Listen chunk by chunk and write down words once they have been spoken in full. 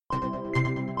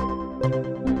I'm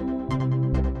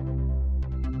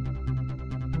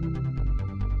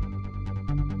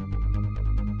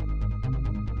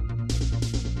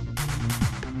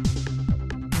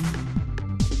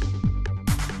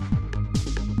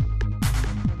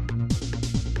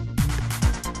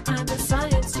a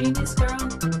science genius girl.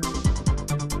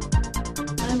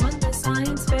 I won the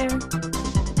science fair.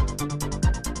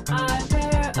 I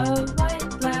wear a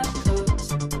white lab coat.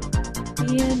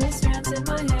 DNA strands in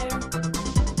my hair.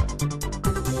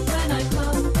 When I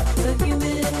clone the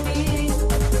human being,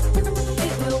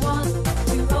 it will want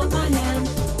to hold my hand.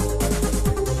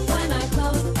 When I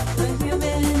clone the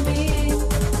human being,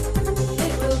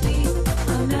 it will be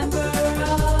a member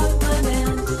of my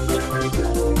band.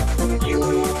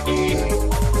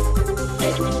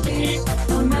 It will be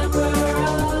a member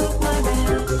of my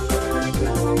band.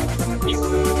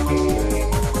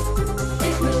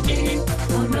 It will be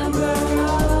a member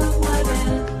of my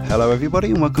band. Hello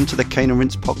everybody and welcome to the Cane and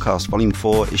Rinse podcast, volume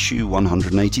 4, issue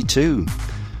 182.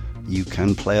 You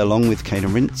can play along with Cane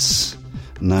and Rinse.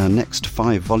 And the next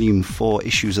 5 volume 4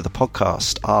 issues of the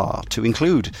podcast are to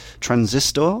include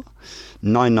Transistor,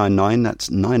 999, that's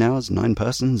 9 hours, 9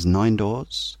 persons, 9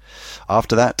 doors.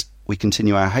 After that, we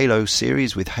continue our Halo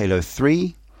series with Halo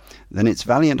 3. Then it's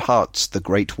Valiant Hearts, The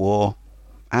Great War.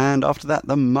 And after that,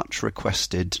 the much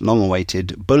requested,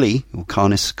 long-awaited Bully, or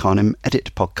Carnis Carnem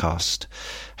Edit podcast.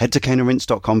 Head to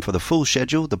caneandrinse.com for the full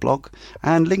schedule, the blog,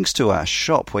 and links to our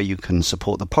shop where you can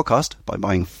support the podcast by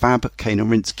buying fab Cane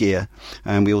and Rinse gear.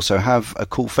 And we also have a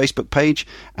cool Facebook page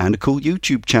and a cool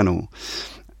YouTube channel.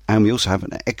 And we also have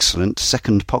an excellent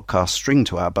second podcast string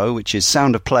to our bow, which is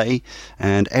Sound of Play,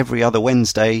 and every other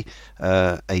Wednesday,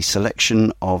 a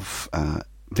selection of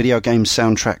video game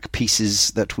soundtrack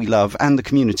pieces that we love and the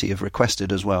community have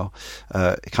requested as well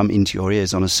come into your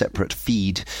ears on a separate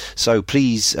feed. So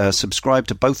please subscribe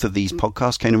to both of these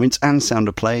podcasts, Cane and Rinse and Sound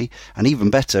of Play, and even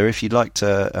better, if you'd like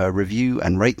to review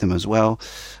and rate them as well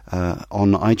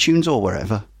on iTunes or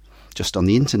wherever, just on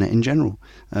the internet in general,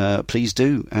 please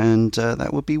do, and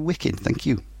that would be wicked. Thank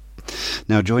you.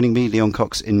 Now joining me, Leon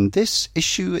Cox, in this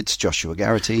issue, it's Joshua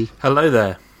Garrity. Hello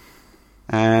there.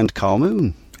 And Carl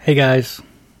Moon. Hey guys.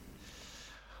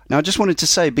 Now, I just wanted to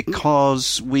say,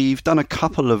 because we've done a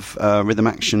couple of rhythm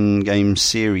action game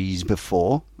series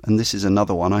before, and this is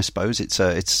another one, I suppose.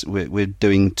 We're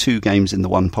doing 2 games in the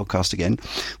one podcast again.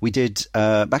 We did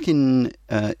back in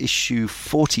issue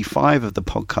 45 of the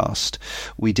podcast.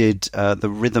 We did the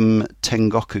Rhythm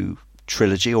Tengoku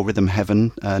trilogy, or Rhythm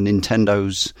Heaven,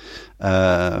 Nintendo's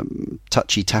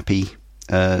touchy tappy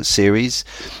series,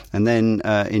 and then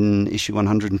in issue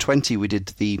 120 we did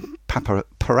the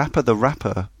Parappa the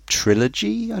Rapper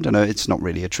trilogy. I don't know, it's not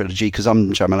really a trilogy because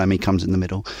Jamalami comes in the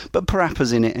middle, but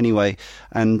Parappa's in it anyway.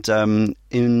 And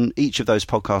in each of those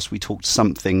podcasts we talked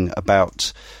something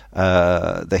about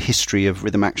the history of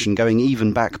rhythm action, going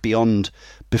even back beyond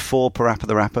before Parappa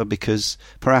the Rapper, because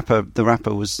Parappa the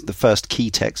Rapper was the first key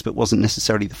text but wasn't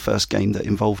necessarily the first game that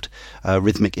involved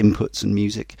rhythmic inputs and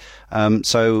music.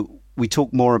 So we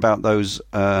talk more about those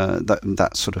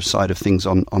that sort of side of things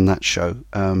on that show.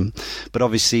 But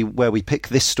obviously, where we pick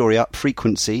this story up,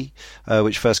 FreQuency,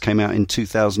 which first came out in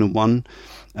 2001,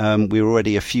 we were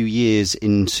already a few years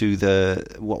into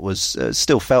what was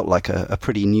still felt like a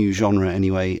pretty new genre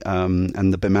anyway,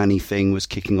 and the Bimani thing was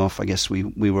kicking off. I guess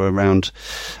we were around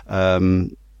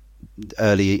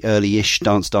early-ish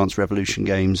Dance Revolution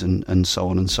games and so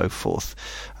on and so forth,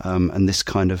 and this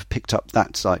kind of picked up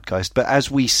that zeitgeist. But as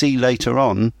we see later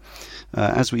on,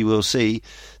 as we will see,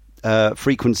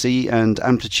 FreQuency and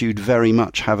Amplitude very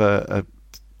much have a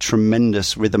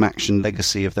tremendous rhythm action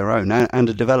legacy of their own, and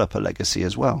a developer legacy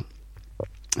as well.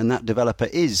 And that developer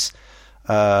is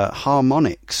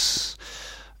Harmonix.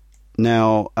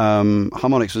 Now,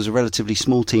 Harmonix was a relatively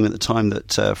small team at the time that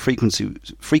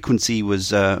FreQuency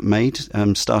was made,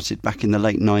 started back in the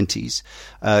late 90s.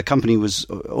 Company was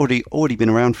already been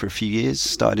around for a few years,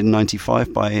 started in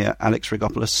 95 by Alex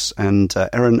Rigopoulos and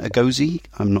Erin Agozi,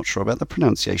 I'm not sure about the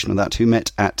pronunciation of that, who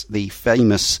met at the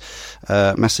famous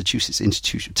Massachusetts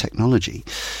Institute of Technology.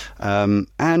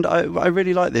 And I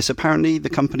really like this. Apparently the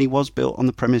company was built on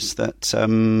the premise that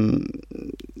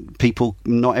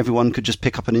not everyone could just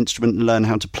pick up an instrument and learn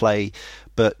how to play,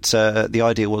 but the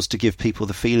idea was to give people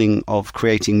the feeling of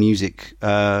creating music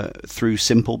through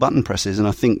simple button presses. And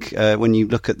I think when you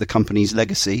look at the company's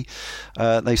legacy,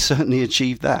 they certainly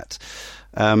achieved that.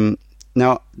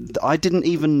 Now, I didn't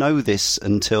even know this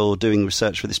until doing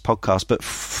research for this podcast, but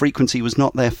FreQuency was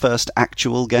not their first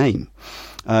actual game.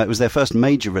 It was their first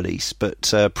major release,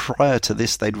 but prior to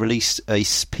this, they'd released a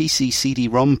PC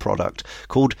CD-ROM product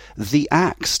called The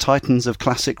Axe, Titans of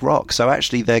Classic Rock. So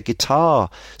actually their guitar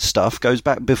stuff goes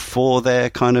back before their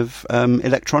kind of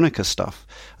electronica stuff.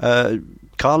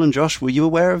 Carl and Josh, were you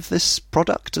aware of this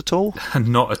product at all?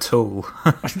 Not at all,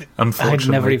 unfortunately. I'd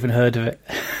never even heard of it.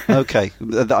 Okay,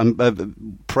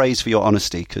 praise for your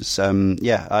honesty, because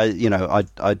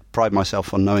I pride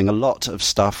myself on knowing a lot of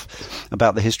stuff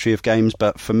about the history of games,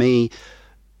 but for me,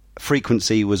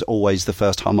 FreQuency was always the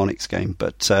first harmonics game,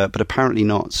 but apparently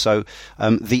not. So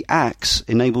the Axe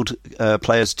enabled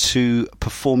players to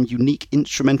perform unique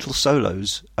instrumental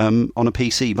solos on a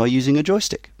PC by using a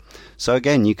joystick. So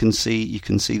again, you can see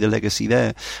the legacy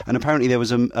there, and apparently there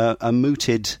was a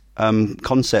mooted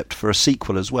concept for a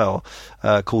sequel as well,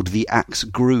 called The Axe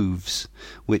Grooves,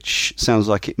 which sounds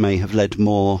like it may have led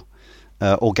more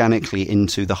organically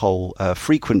into the whole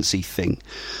FreQuency thing.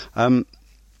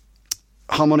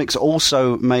 Harmonix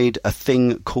also made a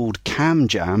thing called Cam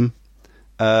Jam,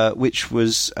 which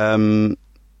was an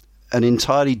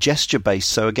entirely gesture based.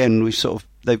 So again,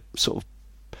 they've sort of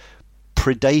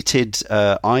predated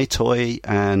iToy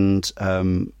and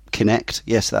Kinect,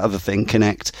 yes, that other thing,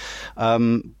 Kinect,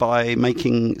 by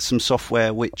making some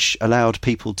software which allowed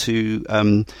people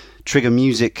to trigger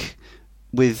music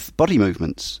with body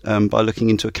movements by looking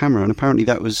into a camera, and apparently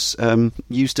that was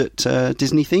used at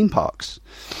Disney theme parks.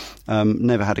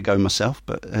 Never had a go myself,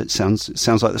 but it sounds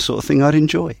like the sort of thing I'd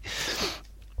enjoy.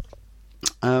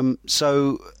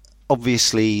 So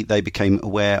obviously, they became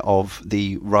aware of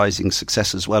the rising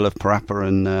success as well of Parappa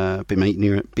and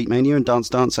Beatmania and Dance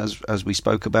Dance, as we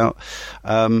spoke about,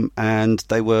 and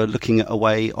they were looking at a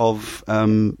way of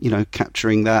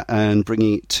capturing that and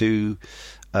bringing it to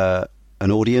an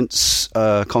audience,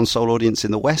 console audience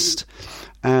in the West.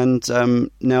 And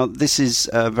now this is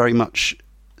very much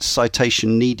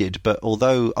citation needed, but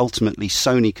although ultimately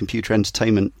Sony Computer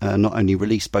Entertainment not only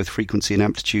released both FreQuency and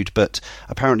Amplitude, but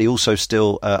apparently also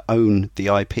still own the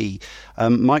IP,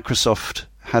 Microsoft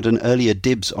had an earlier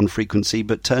dibs on FreQuency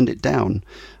but turned it down.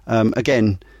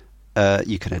 Again,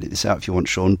 you can edit this out if you want,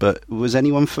 Sean, but was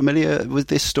anyone familiar with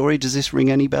this story? Does this ring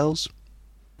any bells?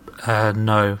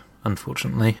 No,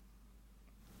 unfortunately.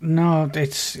 No,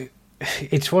 it's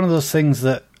one of those things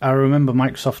that I remember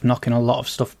Microsoft knocking a lot of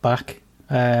stuff back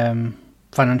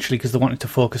financially, because they wanted to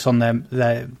focus on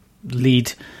their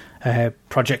lead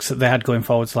projects that they had going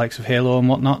forwards, likes of Halo and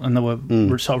whatnot, and they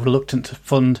were sort of reluctant to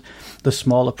fund the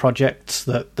smaller projects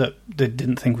that they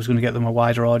didn't think was going to get them a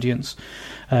wider audience.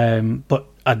 But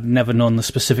I'd never known the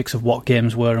specifics of what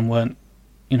games were and weren't,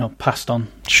 passed on.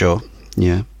 Sure,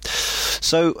 yeah.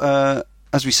 So,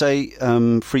 as we say,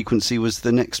 FreQuency was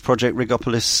the next project.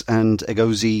 Rigopolis and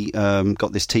Egozi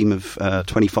got this team of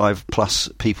 25 plus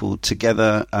people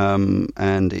together,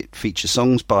 and it features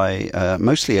songs by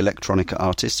mostly electronica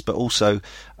artists, but also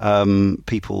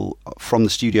people from the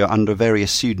studio under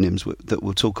various pseudonyms that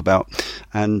we'll talk about.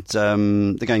 And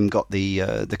the game got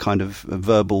the kind of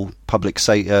verbal public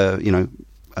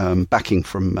backing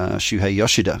from Shuhei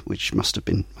Yoshida, which must have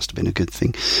been a good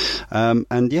thing.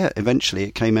 And yeah, eventually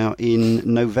it came out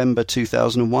in November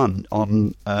 2001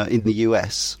 in the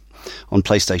US on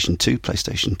PlayStation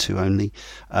 2 only,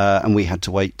 and we had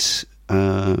to wait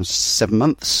 7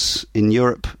 months in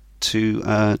Europe to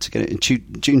get it in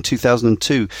June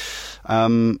 2002.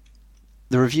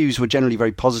 The reviews were generally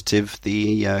very positive.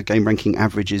 The game ranking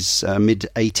average is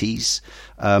mid-80s,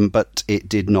 but it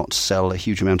did not sell a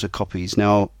huge amount of copies.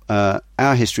 Now,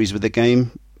 our histories with the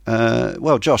game...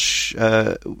 well, Josh,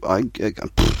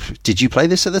 did you play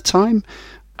this at the time?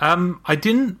 I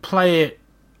didn't play it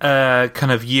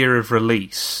kind of year of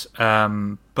release,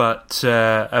 but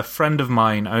a friend of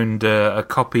mine owned a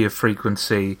copy of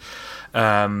FreQuency.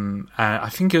 I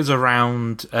think it was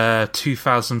around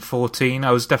 2014.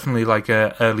 I was definitely like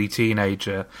a early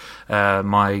teenager.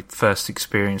 My first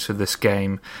experience with this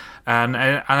game, and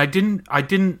I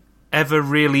didn't ever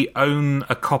really own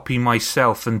a copy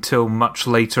myself until much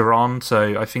later on.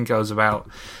 So I think I was about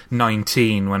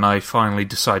 19 when I finally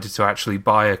decided to actually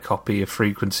buy a copy of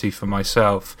FreQuency for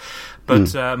myself.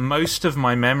 But most of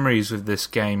my memories with this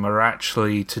game are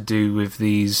actually to do with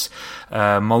these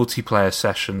multiplayer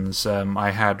sessions I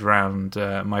had around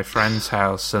my friend's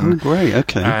house, and great,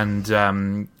 okay, and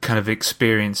kind of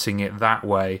experiencing it that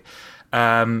way.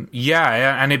 And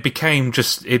it became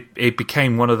it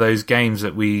became one of those games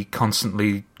that we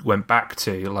constantly went back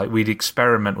to. Like, we'd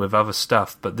experiment with other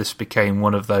stuff, but this became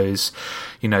one of those,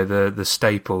 the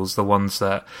staples, the ones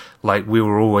that, like, we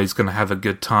were always going to have a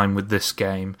good time with this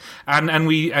game. And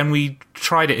we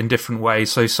tried it in different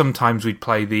ways. So sometimes we'd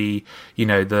play the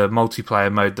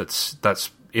multiplayer mode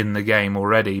that's in the game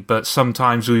already, but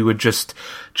sometimes we would just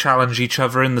challenge each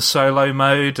other in the solo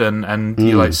mode, and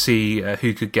you like see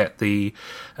who could get the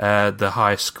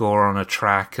highest score on a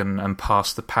track and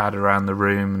pass the pad around the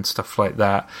room and stuff like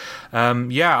that.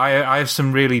 I have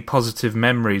some really positive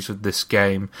memories with this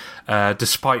game,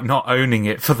 despite not owning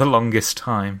it for the longest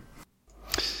time.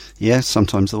 Yeah,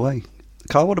 sometimes the way.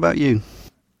 Carl, what about you?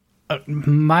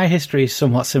 My history is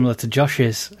somewhat similar to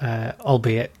Josh's,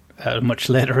 albeit at a much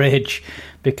later age,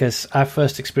 because I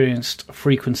first experienced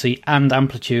FreQuency and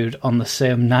Amplitude on the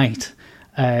same night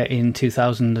in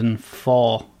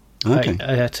 2004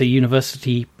 at a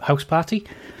university house party,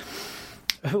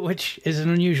 which is an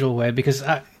unusual way because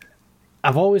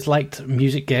I've always liked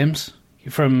music games,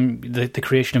 from the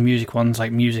creation of music ones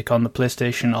like Music on the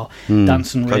PlayStation or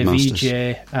Dance and Rave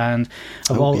EJ, and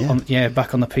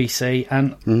back on the PC,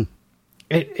 and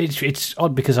it's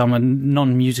odd because I'm a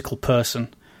non-musical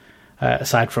person.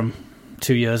 Aside from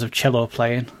 2 years of cello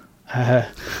playing.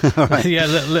 Right. Yeah,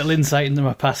 little insight into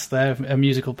my past there, a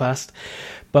musical past.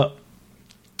 But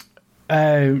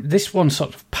this one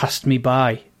sort of passed me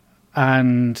by,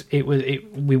 and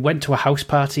we went to a house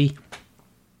party.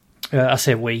 I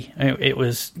say we. It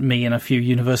was me and a few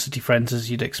university friends, as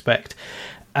you'd expect.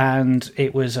 And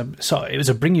it was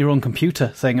a bring your own computer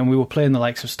thing, and we were playing the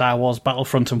likes of Star Wars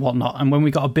Battlefront and whatnot. And when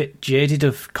we got a bit jaded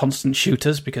of constant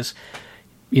shooters, because,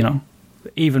 you know,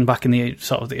 even back in the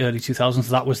sort of the early 2000s,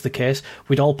 that was the case.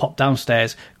 We'd all pop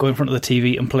downstairs, go in front of the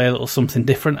TV and play a little something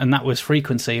different, and that was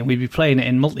FreQuency, and we'd be playing it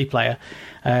in multiplayer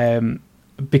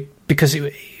because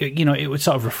it would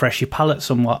sort of refresh your palate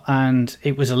somewhat, and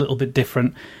it was a little bit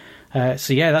different.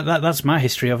 That's my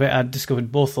history of it. I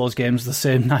discovered both those games the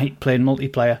same night playing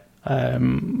multiplayer.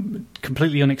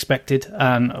 Completely unexpected,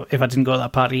 and if I didn't go to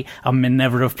that party, I may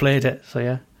never have played it. So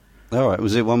yeah. All right.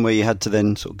 Was it one where you had to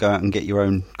then sort of go out and get your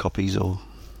own copies, or?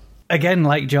 Again,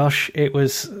 like Josh, it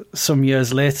was some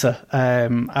years later.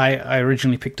 I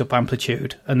originally picked up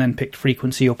Amplitude and then picked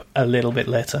FreQuency up a little bit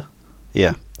later.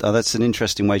 Yeah. That's an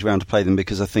interesting way round to play them,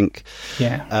 because I think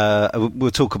we'll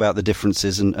talk about the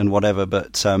differences and whatever,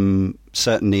 but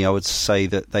certainly I would say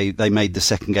that they made the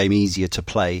second game easier to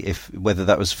play. If whether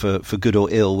that was for good or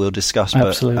ill, we'll discuss.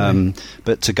 Absolutely.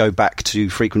 But to go back to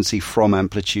FreQuency from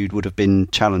Amplitude would have been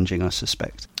challenging, I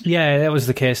suspect. Yeah, that was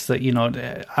the case. That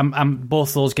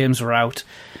both those games were out.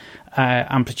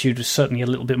 Amplitude was certainly a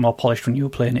little bit more polished when you were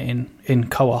playing it in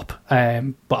co-op,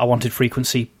 but I wanted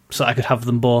FreQuency so I could have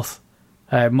them both.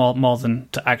 More than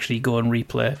to actually go and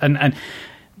replay. And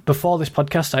before this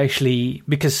podcast,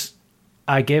 because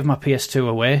I gave my PS2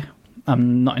 away,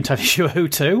 I'm not entirely sure who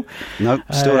to. No,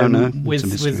 still don't know.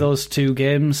 With those two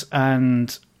games,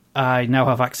 and I now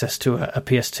have access to a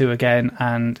PS2 again,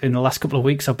 and in the last couple of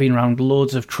weeks I've been around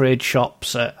loads of trade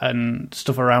shops and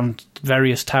stuff around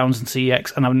various towns and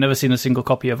CEX, and I've never seen a single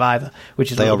copy of either, which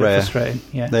is a little bit frustrating.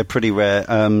 Yeah. They're pretty rare.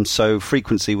 So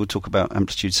FreQuency, we'll talk about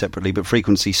Amplitude separately, but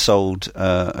FreQuency sold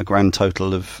a grand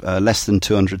total of less than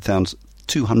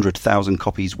 200,000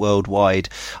 copies worldwide.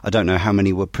 I don't know how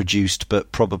many were produced,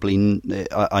 but probably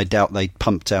I doubt they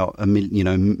pumped out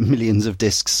millions of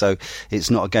discs. So it's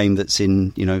not a game that's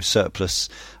in surplus.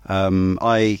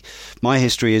 My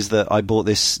history is that I bought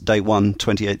this day one,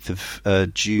 28th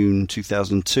of June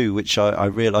 2002, which I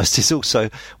realised is also,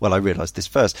 well, I realised this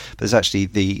first, but it's actually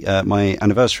my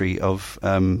anniversary of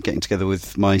getting together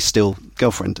with my still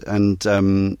girlfriend,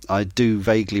 and I do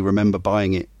vaguely remember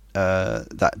buying it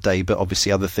that day, but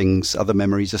obviously other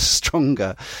memories are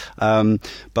stronger.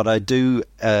 But I do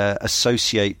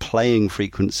associate playing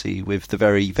FreQuency with the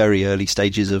very, very early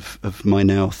stages of my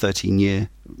now 13-year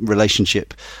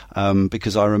relationship,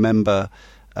 because I remember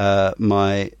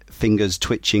my fingers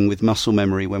twitching with muscle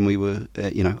memory when we were,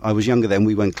 I was younger then,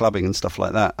 we went clubbing and stuff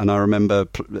like that, and I remember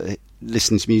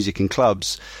listening to music in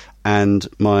clubs, and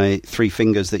my three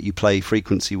fingers that you play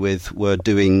FreQuency with were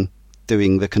doing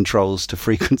the controls to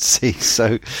FreQuency.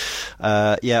 So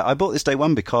I bought this day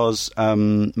one because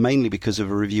mainly because of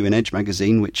a review in Edge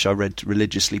magazine, which I read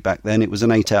religiously back then. It was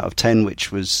an 8 out of 10, which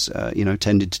was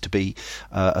tended to be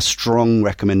a strong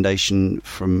recommendation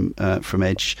from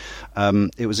Edge.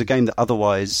 It was a game that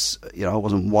otherwise I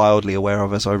wasn't wildly aware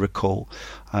of, as I recall,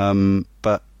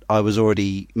 but I was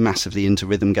already massively into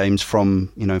rhythm games from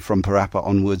Parappa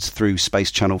onwards through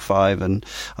Space Channel 5 and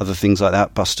other things like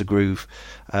that, Buster Groove.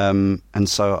 And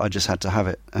so I just had to have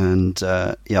it. And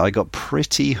I got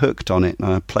pretty hooked on it. And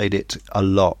I played it a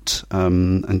lot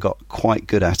and got quite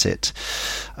good at it.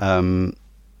 We'll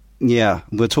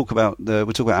talk about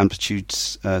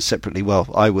Amplitudes separately. Well,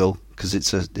 I will, because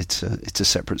it's a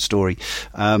separate story.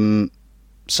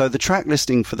 So the track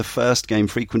listing for the first game,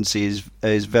 FreQuency,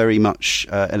 is very much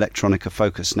electronica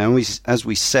focused. Now, as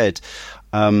we said,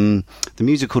 the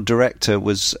musical director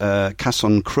was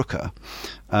Kasson Krucker,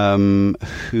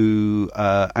 who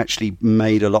actually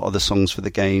made a lot of the songs for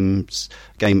the game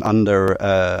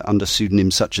under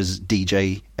pseudonyms such as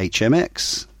DJ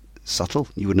HMX. Subtle,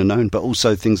 you wouldn't have known, but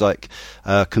also things like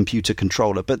Computer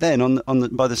Controller. But then,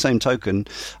 by the same token,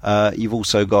 you've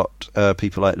also got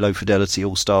people like Low Fidelity,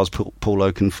 All Stars, Paul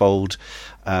Oakenfold,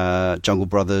 Jungle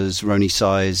Brothers, Roni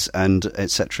Size, and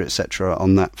etc.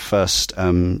 on that first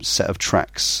set of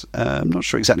tracks. I'm not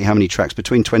sure exactly how many tracks,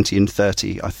 between 20 and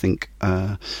 30, I think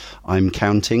I'm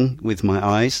counting with my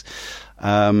eyes.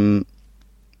 And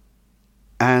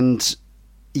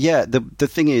yeah, the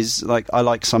thing is, like, I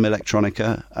like some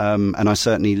electronica, and I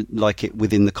certainly like it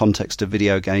within the context of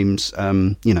video games,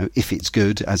 if it's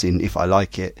good, as in if I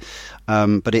like it.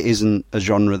 But it isn't a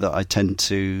genre that I tend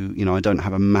to, I don't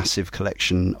have a massive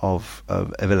collection of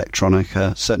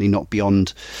electronica, certainly not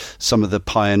beyond some of the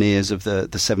pioneers of the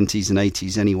 70s and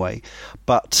 80s anyway.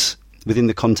 But within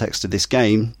the context of this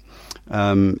game,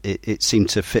 it seemed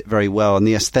to fit very well, and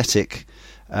the aesthetic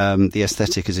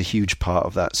is a huge part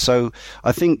of that. So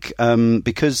I think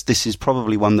because this is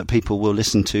probably one that people will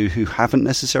listen to who haven't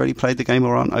necessarily played the game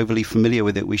or aren't overly familiar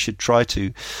with it, we should try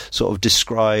to sort of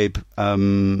describe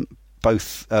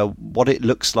both what it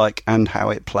looks like and how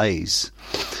it plays.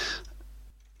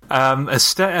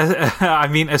 Aesthetic's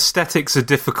a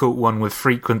difficult one with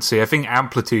FreQuency. I think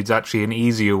Amplitude's actually an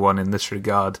easier one in this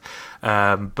regard.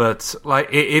 But like,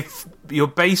 if you're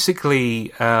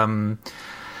basically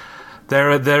there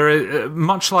are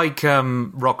much like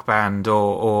Rock Band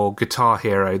or Guitar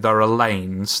Hero, there are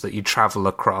lanes that you travel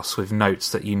across with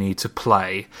notes that you need to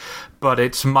play, but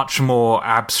it's much more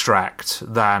abstract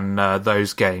than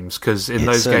those games, because in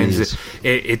those games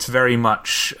it's very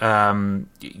much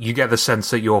you get the sense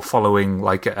that you're following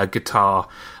like a guitar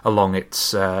along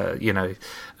its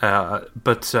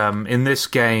but in this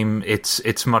game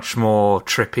it's much more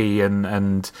trippy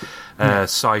and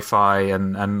sci-fi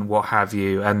and what have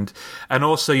you, and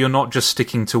also you're not just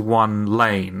sticking to one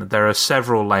lane. There are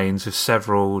several lanes with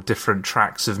several different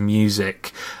tracks of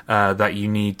music that you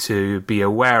need to be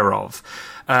aware of.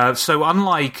 So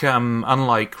unlike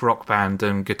Rock Band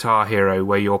and Guitar Hero,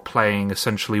 where you're playing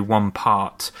essentially one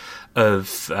part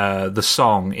of the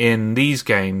song, in these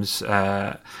games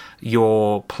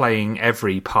you're playing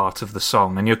every part of the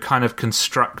song, and you're kind of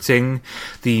constructing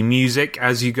the music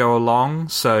as you go along.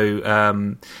 So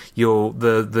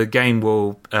the game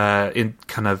will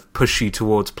kind of push you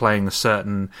towards playing a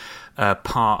certain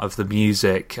part of the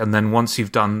music, and then once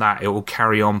you've done that, it will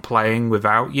carry on playing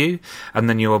without you, and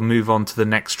then you'll move on to the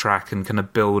next track and kind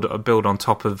of build on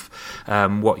top of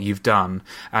what you've done.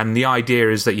 And the idea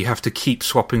is that you have to keep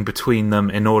swapping between them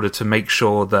in order to make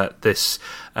sure that this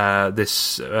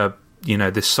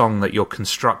song that you're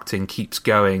constructing keeps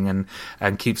going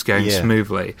and keeps going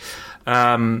smoothly.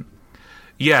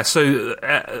 So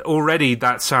already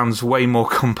that sounds way more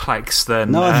complex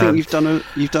than. No, I think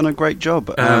you've done a great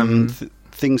job.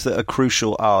 Things that are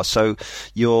crucial are, so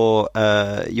you're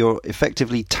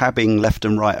effectively tabbing left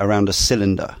and right around a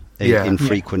cylinder in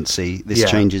FreQuency. This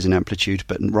changes in Amplitude,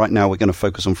 but right now we're going to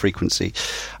focus on FreQuency,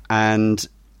 and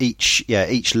each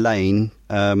lane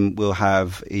will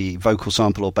have a vocal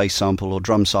sample or bass sample or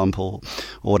drum sample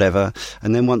or whatever,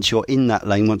 and then once you're in that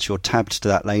lane, once you're tabbed to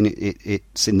that lane,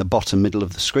 it's in the bottom middle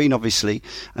of the screen, obviously,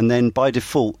 and then by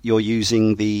default you're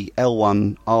using the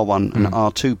L1, R1 and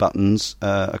R2 buttons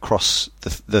across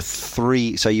the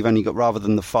three. So you've only got, rather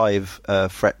than the 5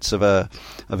 frets of a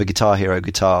Guitar Hero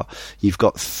guitar, you've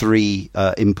got 3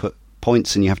 input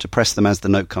points, and you have to press them as the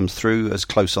note comes through, as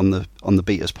close on the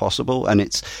beat as possible, and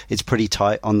it's pretty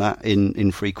tight on that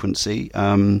in FreQuency.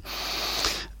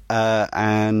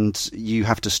 And you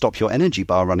have to stop your energy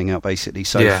bar running out, basically.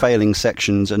 So failing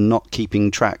sections and not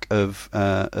keeping track of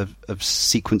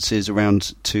sequences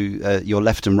around to your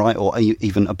left and right, or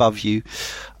even above you,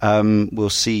 will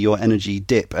see your energy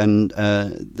dip. And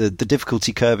the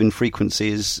difficulty curve in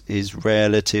FreQuency is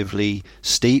relatively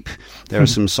steep. There are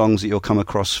some songs that you'll come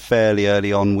across fairly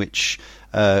early on which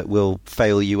will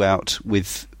fail you out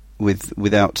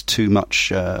without too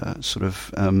much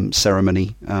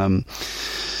ceremony.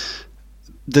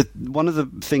 One of the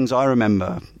things I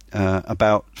remember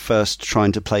about first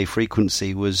trying to play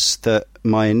FreQuency was that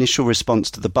my initial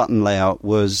response to the button layout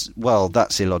was, well,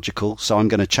 that's illogical, so I'm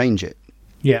going to change it.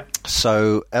 Yeah.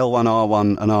 So L1,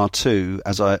 R1 and R2,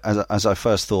 as I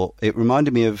first thought, it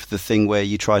reminded me of the thing where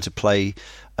you try to play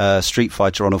Street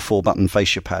Fighter on a 4-button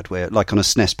fascia pad, where, like on a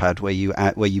SNES pad, where you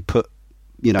put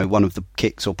one of the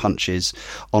kicks or punches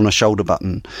on a shoulder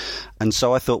button. And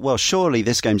so I thought, well, surely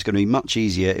this game's going to be much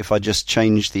easier if I just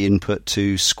change the input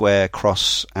to square,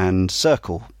 cross, and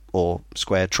circle, or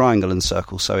square, triangle, and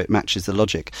circle, so it matches the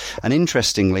logic. And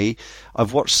interestingly,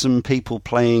 I've watched some people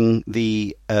playing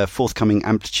the forthcoming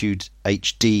Amplitude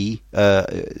HD.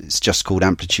 It's just called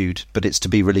Amplitude, but it's to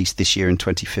be released this year in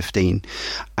 2015.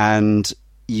 And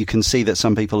you can see that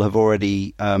some people have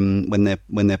already, when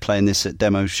they're playing this at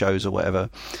demo shows or whatever,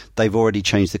 they've already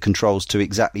changed the controls to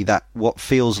exactly that, what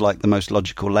feels like the most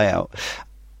logical layout.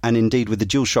 And indeed, with the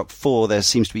DualShock 4, there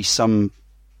seems to be some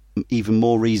even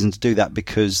more reason to do that,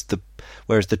 because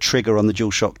whereas the trigger on the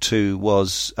DualShock 2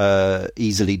 was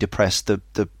easily depressed,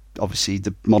 obviously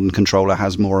the modern controller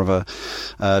has more of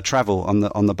a travel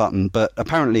on the button, but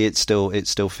apparently it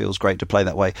still feels great to play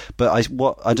that way. But I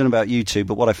don't know about you two,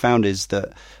 but what I found is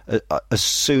that as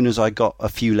soon as I got a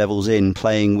few levels in,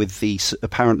 playing with the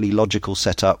apparently logical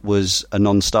setup was a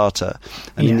non-starter,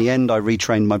 and in the end I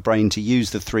retrained my brain to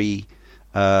use the three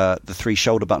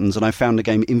shoulder buttons, and I found the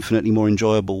game infinitely more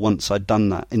enjoyable once I'd done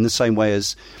that, in the same way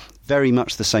as very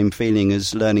much the same feeling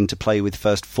as learning to play with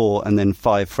first 4 and then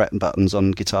 5 fret buttons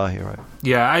on Guitar Hero.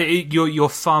 Yeah, your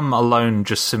thumb alone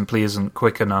just simply isn't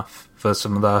quick enough for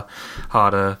some of the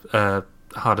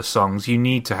harder songs. You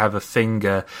need to have a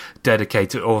finger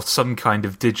dedicated, or some kind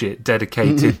of digit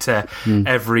dedicated to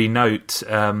every note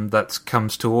that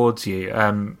comes towards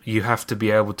you. You have to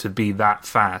be able to be that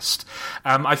fast.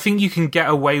 I think you can get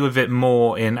away with it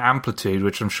more in Amplitude,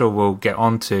 which I'm sure we'll get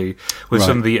onto with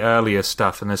some of the earlier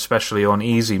stuff, and especially on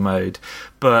easy mode.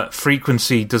 But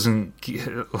FreQuency doesn't,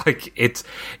 like,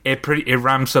 it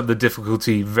ramps up the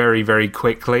difficulty very, very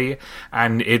quickly,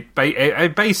 and it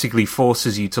basically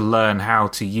forces you to learn how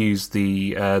to use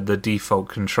the default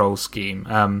control scheme.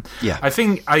 I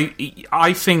think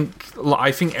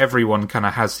everyone kind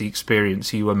of has the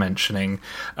experience you were mentioning,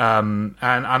 and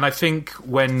I think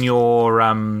when you're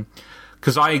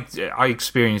because I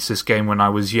experienced this game when I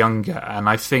was younger, and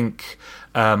I think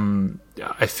when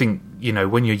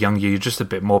you're younger, you're just a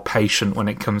bit more patient when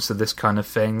it comes to this kind of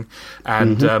thing,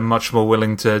 and much more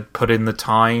willing to put in the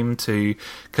time to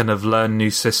kind of learn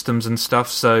new systems and stuff.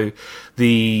 So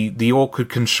the awkward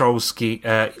control scheme,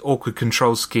 I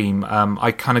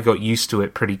kind of got used to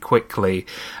it pretty quickly,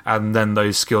 and then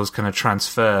those skills kind of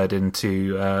transferred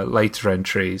into later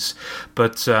entries.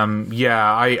 But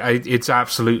it's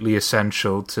absolutely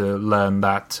essential to learn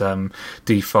that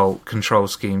default control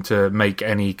scheme to make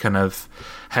any kind of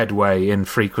headway in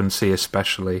FreQuency,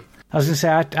 especially. I was going to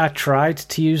say, I tried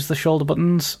to use the shoulder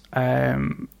buttons.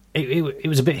 It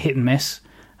was a bit hit and miss.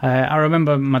 I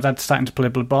remember my dad starting to play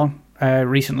Bloodborne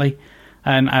recently,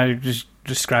 and I was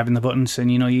describing the buttons,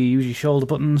 and you use your shoulder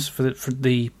buttons for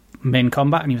the main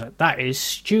combat, and he was like, "That is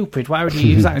stupid. Why would you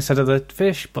use that instead of the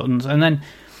fish buttons?" And then,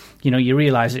 you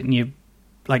realise it, and you,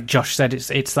 like Josh said,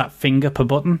 it's that finger per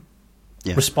button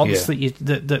response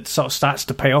that sort of starts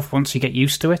to pay off once you get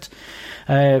used to it.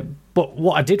 But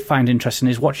what I did find interesting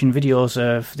is watching videos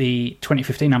of the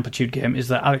 2015 Amplitude game is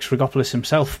that Alex Rigopoulos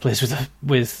himself plays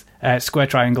with square,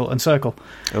 triangle, and circle.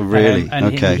 Oh, really?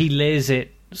 Okay. He lays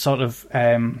it sort of...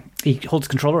 he holds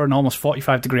the controller at an almost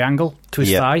 45-degree angle to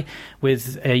his thigh,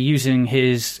 with using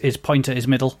his pointer, his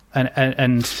middle, and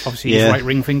obviously his right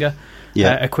ring finger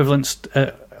equivalents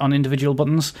on individual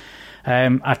buttons.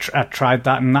 I tried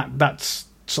that, and that's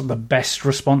sort of the best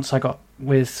response I got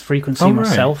with FreQuency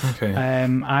myself. Okay.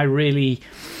 I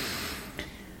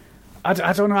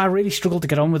don't know, I really struggled to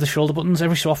get on with the shoulder buttons.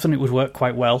 Every so often it would work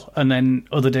quite well, and then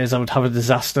other days I would have a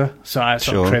disaster. So I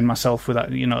sort of trained myself with that,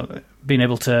 being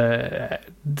able to...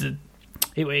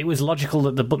 it was logical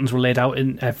that the buttons were laid out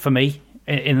for me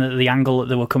in the angle that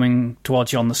they were coming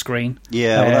towards you on the screen.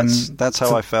 Yeah, well, that's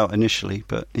how I felt initially,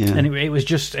 but yeah. And it was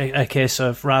just a case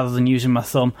of, rather than using my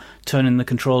thumb, turning the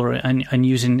controller and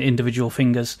using individual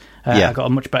fingers, I got a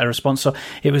much better response. So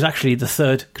it was actually the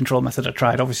third control method I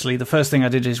tried. Obviously, the first thing I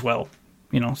did is,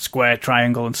 square,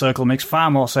 triangle, and circle makes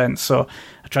far more sense. So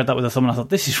I tried that with the thumb, and I thought,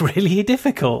 this is really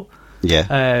difficult.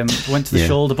 Yeah. Went to the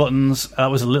shoulder buttons.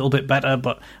 That was a little bit better,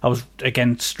 but I was,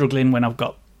 again, struggling when I've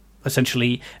got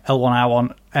essentially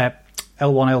L1,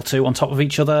 L2 on top of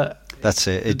each other. That's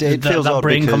it. It feels that odd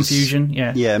brain because, confusion.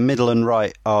 Yeah, middle and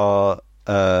right are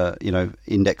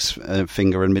index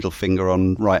finger and middle finger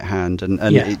on right hand, and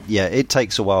it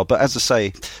takes a while. But as I say,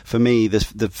 for me,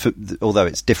 although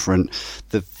it's different,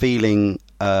 the feeling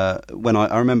when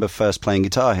I remember first playing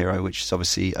Guitar Hero, which is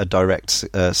obviously a direct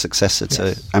successor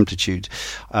to Amplitude.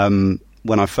 When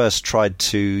I first tried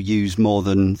to use more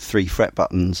than 3 fret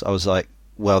buttons, I was like,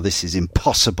 well, this is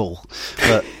impossible.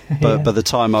 But by the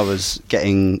time I was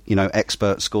getting,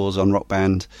 expert scores on Rock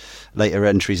Band, later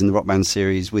entries in the Rock Band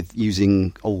series with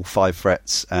using all 5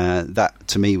 frets, that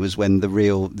to me was when the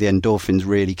endorphins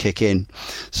really kick in.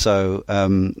 So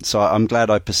I'm glad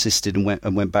I persisted and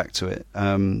went back to it.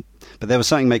 But there was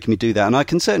something making me do that, and I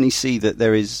can certainly see that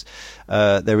there is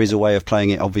a way of playing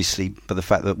it. Obviously, but the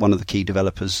fact that one of the key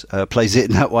developers plays it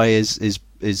in that way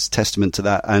is testament to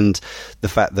that, and the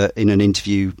fact that in an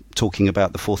interview talking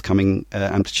about the forthcoming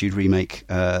Amplitude remake,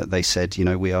 they said,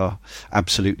 we are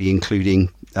absolutely including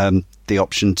the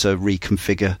option to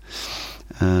reconfigure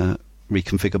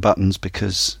buttons,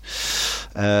 because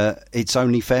it's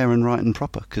only fair and right and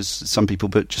proper, because some people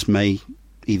just may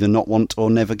either not want to or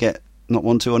never get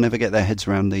their heads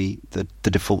around the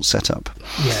default setup.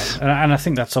 Yeah, and I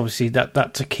think that's obviously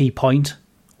that's a key point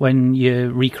when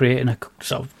you're recreating a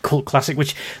sort of cult classic,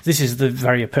 which this is the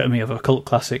very epitome of a cult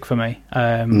classic for me,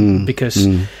 because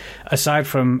aside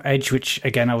from Edge, which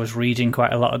again I was reading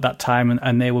quite a lot at that time,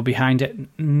 and they were behind it,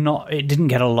 it didn't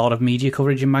get a lot of media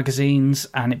coverage in magazines,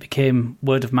 and it became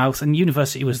word of mouth, and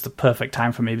university was the perfect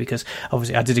time for me, because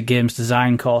obviously I did a games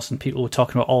design course and people were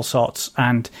talking about all sorts,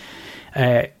 and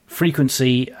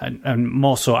FreQuency and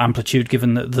more so Amplitude,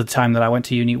 given the time that I went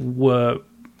to uni, were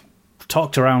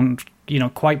talked around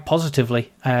quite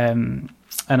positively, and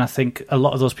I think a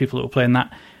lot of those people that were playing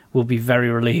that will be very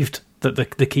relieved that they're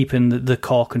keeping the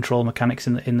core control mechanics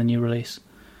in the new release.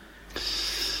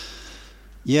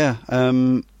 Yeah.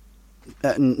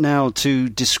 Now, to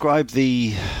describe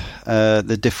the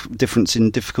difference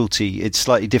in difficulty, it's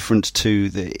slightly different to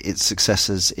its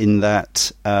successors in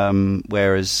that,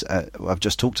 whereas I've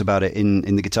just talked about it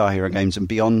in the Guitar Hero games and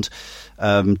beyond,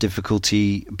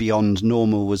 difficulty beyond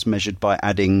normal was measured by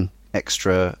adding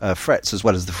extra frets as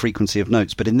well as the frequency of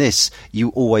notes. But in this, you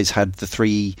always had the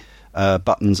 3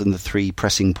 buttons and the 3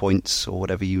 pressing points, or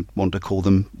whatever you want to call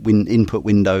them, input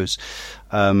windows,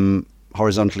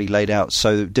 horizontally laid out.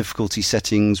 So difficulty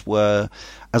settings were,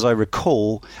 as I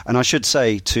recall, and I should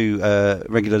say to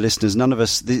regular listeners, none of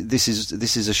us, this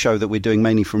is a show that we're doing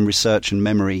mainly from research and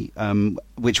memory,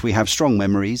 which we have strong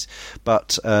memories,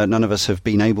 but none of us have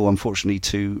been able, unfortunately,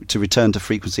 to return to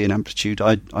FreQuency and Amplitude.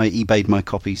 I eBayed my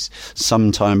copies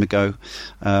some time ago,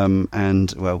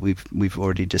 and well, we've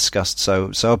already discussed,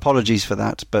 so apologies for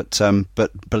that, but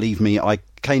believe me, I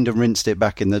kind of rinsed it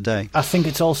back in the day. I think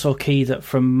it's also key that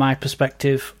from my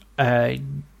perspective,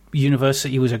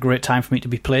 university was a great time for me to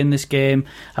be playing this game.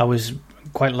 I was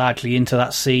quite largely into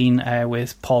that scene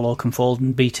with Paul Oakenfold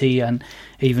and BT, and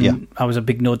even I was a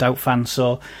big No Doubt fan,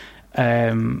 so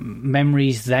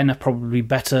memories then are probably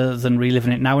better than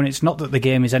reliving it now, and it's not that the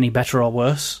game is any better or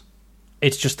worse,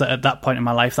 it's just that at that point in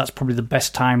my life that's probably the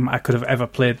best time I could have ever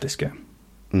played this game.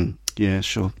 Yeah,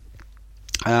 sure.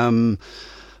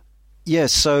 Yeah,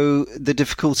 so the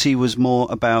difficulty was more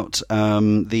about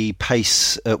the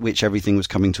pace at which everything was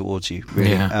coming towards you,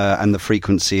 really, and the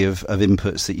frequency of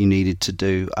inputs that you needed to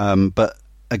do. But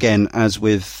again, as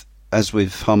with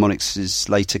Harmonix's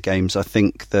later games, I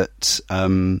think that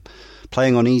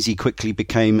playing on easy quickly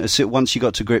became, once you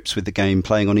got to grips with the game,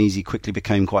 playing on easy quickly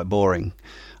became quite boring.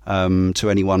 To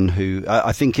anyone who,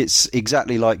 I think it's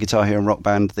exactly like Guitar Hero and Rock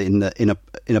Band,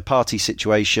 in a party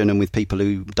situation and with people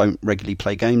who don't regularly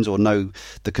play games or know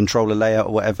the controller layout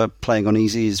or whatever, playing on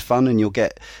easy is fun, and you'll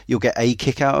get a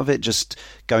kick out of it, just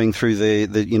going through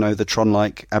the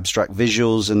Tron-like abstract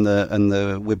visuals and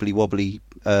the wibbly wobbly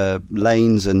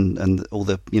lanes and all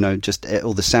the just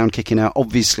all the sound kicking out.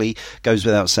 Obviously, goes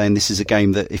without saying, this is a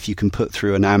game that if you can put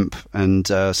through an amp and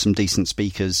some decent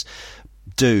speakers,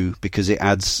 do, because it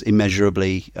adds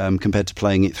immeasurably compared to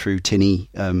playing it through tinny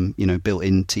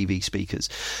built-in TV speakers.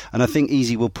 And I think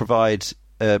easy will provide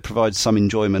some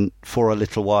enjoyment for a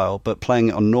little while, but playing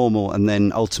it on normal and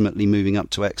then ultimately moving up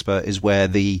to expert is where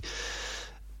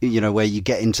where you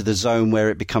get into the zone where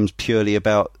it becomes purely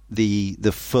about the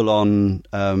full-on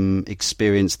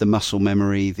experience, the muscle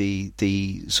memory,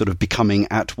 the sort of becoming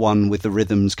at one with the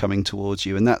rhythms coming towards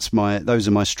you. And those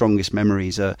are my strongest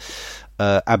memories.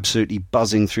 Absolutely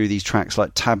buzzing through these tracks, like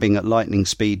tabbing at lightning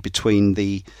speed between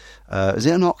the is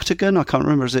it an octagon? I can't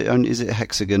remember. Is it a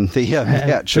hexagon? The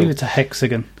actual, I believe it's a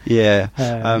hexagon.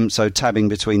 Yeah. So tabbing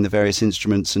between the various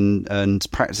instruments and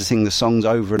practicing the songs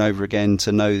over and over again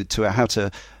to know how to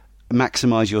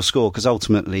maximize your score, because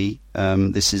ultimately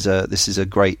this is a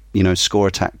great score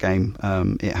attack game.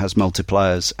 It has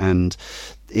multipliers and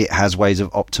it has ways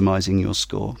of optimizing your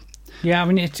score. Yeah, I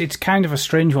mean, it's kind of a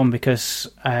strange one because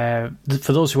for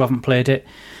those who haven't played it,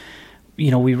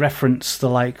 we reference the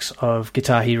likes of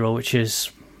Guitar Hero, which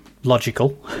is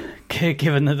logical,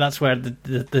 given that that's where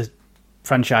the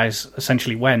franchise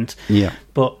essentially went. Yeah.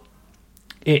 But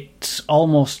it's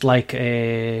almost like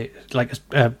a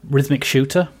rhythmic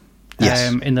shooter.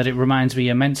 Yes. In that it reminds me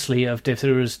immensely of Dave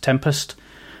Thura's Tempest,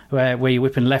 where you're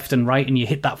whipping left and right and you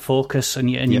hit that focus and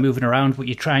you're moving around, but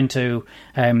you're trying to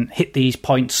hit these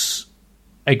points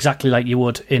exactly like you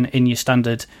would in your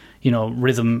standard,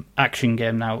 rhythm action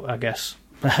game now, I guess,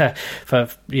 for,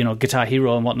 Guitar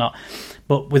Hero and whatnot.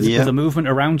 But with the movement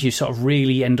around you sort of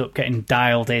really end up getting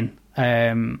dialed in.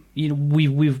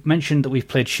 We've mentioned that we've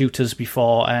played shooters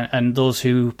before, and those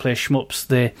who play shmups,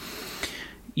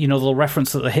 they'll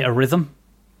reference that they hit a rhythm,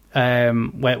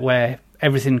 where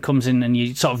everything comes in and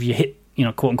you hit,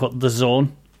 quote unquote, the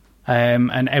zone,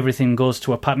 and everything goes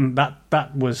to a pattern.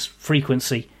 That was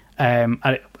FreQuency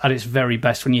at its very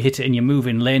best, when you hit it and you're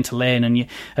moving lane to lane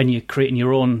and you're creating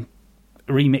your own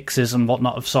remixes and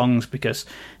whatnot of songs, because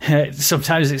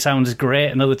sometimes it sounds great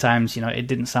and other times it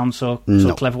didn't sound so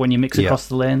clever when you mix across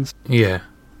the lanes. Yeah.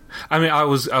 I mean, I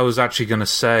was actually going to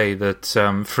say that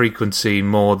FreQuency,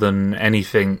 more than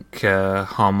anything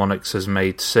Harmonix has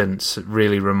made since, it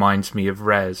really reminds me of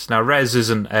Rez. Now, Rez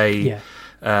isn't a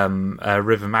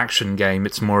rhythm action game;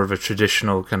 it's more of a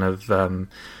traditional kind of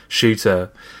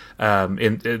shooter.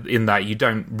 In that you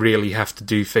don't really have to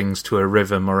do things to a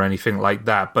rhythm or anything like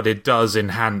that, but it does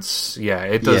enhance. Yeah,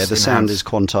 it does. Yeah, the sound is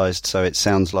quantized, so it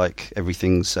sounds like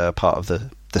everything's part of the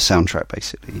soundtrack,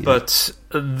 basically. Yeah. But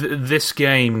this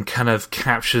game kind of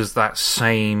captures that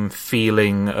same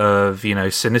feeling of,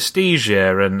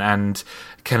 synesthesia and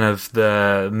kind of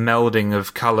the melding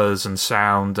of colours and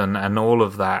sound and all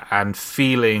of that, and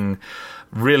feeling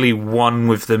really one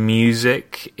with the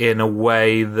music in a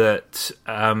way that,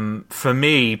 for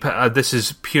me, this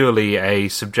is purely a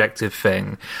subjective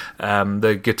thing,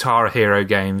 the Guitar Hero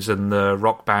games and the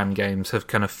Rock Band games have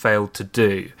kind of failed to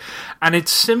do. And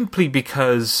it's simply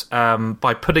because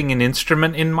by putting an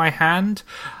instrument in my hand,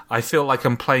 I feel like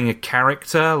I'm playing a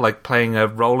character, like playing a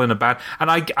role in a band.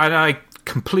 And I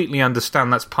completely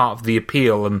understand that's part of the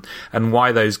appeal and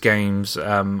why those games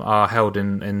are held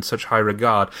in such high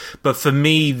regard. But for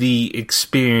me, the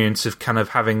experience of kind of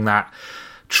having that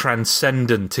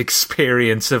transcendent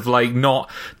experience of like not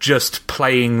just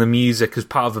playing the music as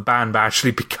part of a band, but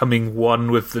actually becoming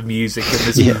one with the music in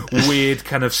this weird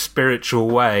kind of spiritual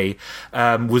way,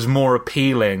 was more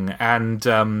appealing. And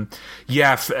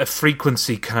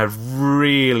FreQuency kind of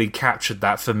really captured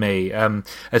that for me,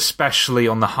 especially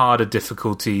on the harder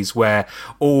difficulties where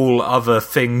all other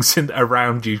things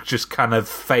around you just kind of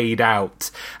fade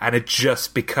out and it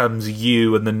just becomes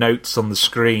you and the notes on the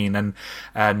screen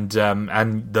and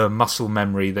the muscle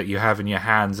memory that you have in your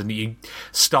hands, and you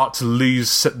start to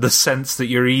lose the sense that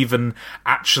you're even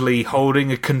actually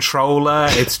holding a controller.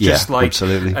 It's just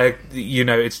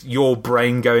it's your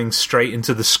brain going straight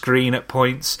into the screen at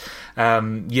points.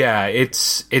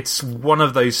 It's one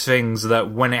of those things that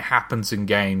when it happens in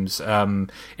games,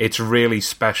 it's really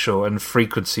special, and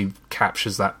FreQuency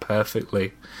captures that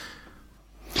perfectly.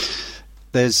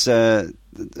 There's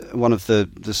one of the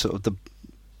sort of the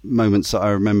moments that I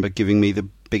remember giving me the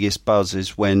biggest buzz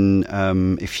is when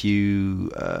if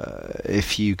you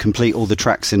complete all the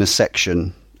tracks in a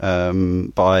section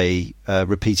by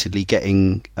repeatedly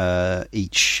getting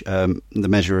each the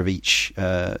measure of each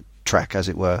track, as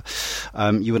it were,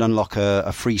 you would unlock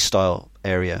a freestyle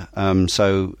area.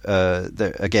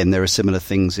 There are similar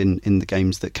things in the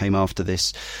games that came after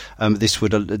this. This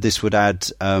would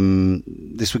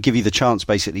give you the chance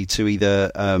basically to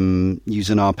either use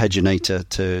an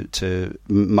arpeggiator to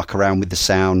muck around with the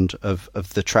sound of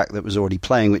the track that was already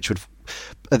playing, which would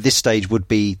at this stage would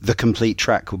be the complete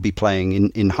track would be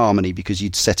playing in harmony because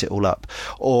you'd set it all up.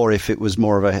 Or if it was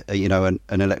more of an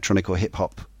electronic or hip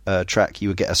hop track, you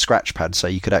would get a scratch pad, so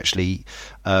you could actually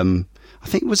I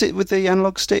think, was it with the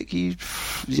analog stick? You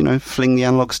fling the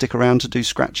analog stick around to do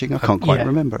scratching? I can't quite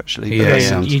remember, actually.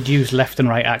 You'd use left and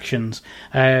right actions,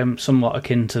 somewhat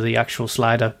akin to the actual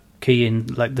slider key in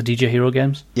like the DJ Hero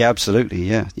games. Yeah, absolutely.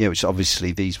 Yeah. Which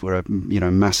obviously these were a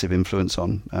massive influence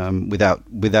on. Without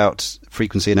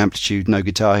FreQuency and Amplitude, no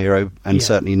Guitar Hero, and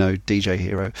certainly no DJ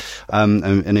Hero.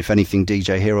 And if anything,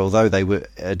 DJ Hero, although they were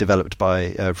developed by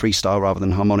Freestyle rather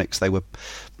than Harmonix, they were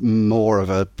more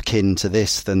of a kin to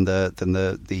this than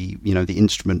the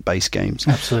instrument based games.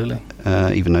 Absolutely.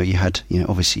 Even though you had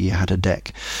obviously you had a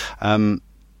deck.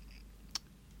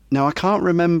 Now, I can't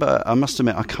remember, I must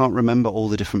admit, I can't remember all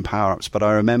the different power-ups, but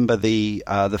I remember the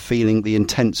feeling, the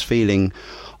intense feeling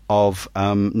of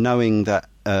knowing that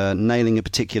nailing a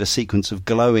particular sequence of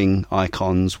glowing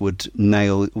icons would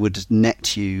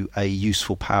net you a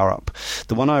useful power up.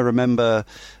 The one I remember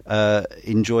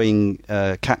enjoying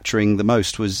capturing the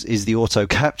most is the auto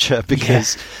capture,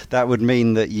 because that would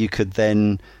mean that you could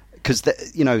then, because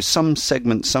some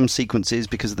sequences,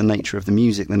 because of the nature of the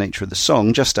music, the nature of the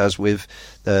song, just as with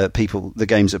the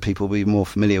games that people will be more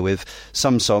familiar with,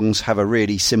 some songs have a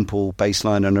really simple bass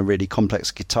line and a really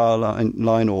complex guitar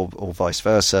line or vice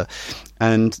versa,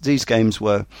 and these games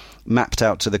were mapped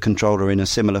out to the controller in a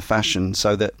similar fashion,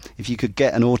 so that if you could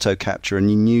get an auto capture and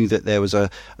you knew that there was a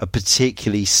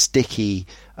particularly sticky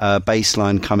bass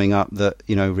line coming up that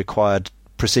required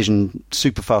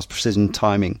super fast precision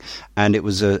timing, and it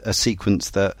was a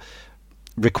sequence that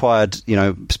required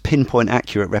pinpoint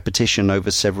accurate repetition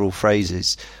over several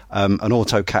phrases, an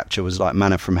auto capture was like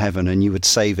manna from heaven, and you would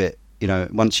save it.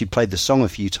 Once you played the song a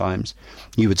few times,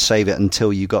 you would save it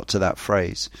until you got to that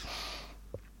phrase.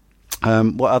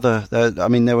 What other? There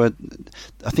were.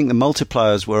 I think the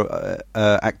multipliers were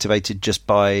activated just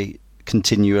by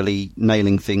continually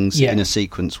nailing things in a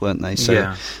sequence, weren't they?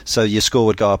 So your score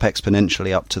would go up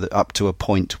exponentially up to a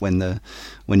point when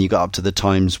you got up to the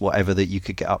times whatever that you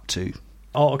could get up to.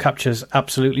 Auto capture's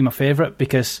absolutely my favourite,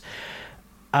 because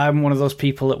I'm one of those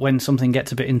people that when something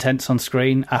gets a bit intense on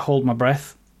screen, I hold my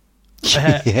breath.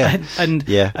 And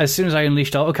as soon as I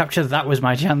unleashed auto capture, that was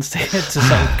my chance to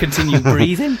sort of continue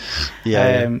breathing.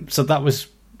 So that was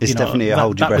it's definitely a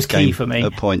hold your breath game key for me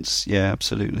at points. Yeah,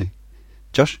 absolutely.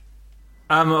 Josh?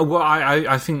 Well,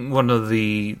 I think one of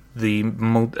the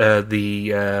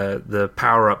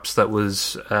power ups that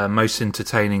was most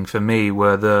entertaining for me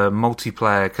were the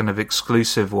multiplayer kind of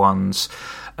exclusive ones,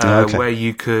 where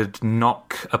you could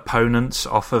knock opponents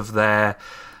off of their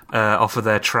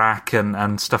track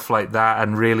and stuff like that,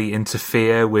 and really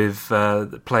interfere with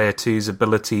player 2's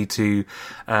ability to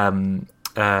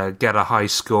get a high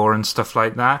score and stuff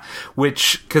like that,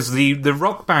 which, because the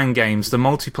Rock Band games, the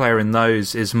multiplayer in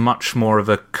those is much more of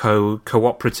a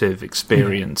cooperative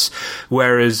experience,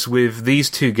 whereas with these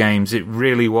two games it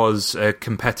really was a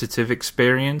competitive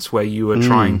experience where you were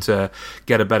trying to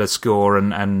get a better score,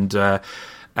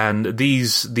 and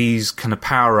these kind of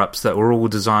power-ups that were all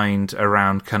designed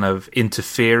around kind of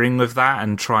interfering with that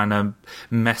and trying to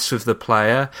mess with the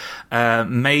player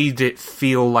made it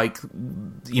feel like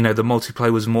the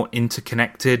multiplayer was more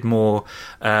interconnected, more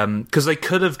because they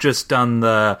could have just done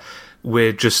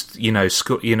we're just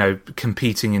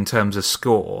competing in terms of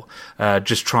score,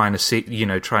 just trying to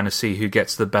see who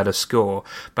gets the better score,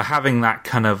 but having that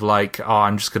kind of like,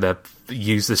 I'm just gonna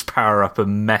use this power up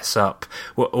and mess up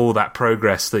all that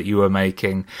progress that you were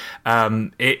making.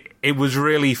 It was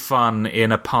really fun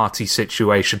in a party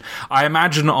situation. I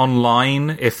imagine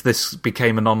online, if this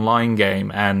became an online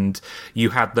game and you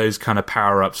had those kind of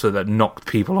power ups that knocked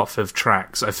people off of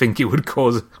tracks, I think it would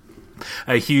cause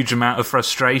a huge amount of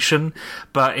frustration.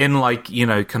 But in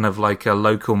kind of like a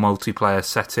local multiplayer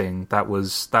setting, that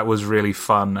was really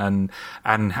fun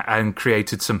and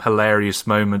created some hilarious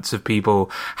moments of people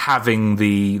having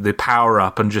the power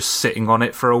up and just sitting on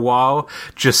it for a while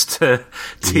just to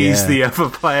tease the other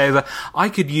player that I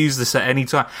could use this at any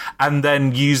time, and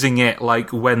then using it like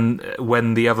when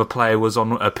the other player was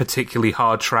on a particularly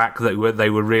hard track that they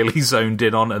were really zoned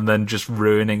in on, and then just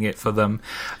ruining it for them.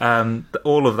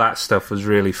 All of that stuff was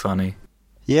really funny.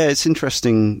 Yeah, it's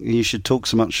interesting you should talk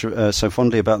so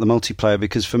fondly about the multiplayer,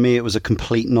 because for me it was a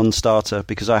complete non-starter,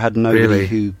 because I had nobody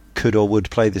who could or would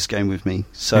play this game with me.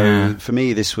 So for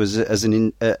me this was as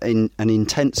an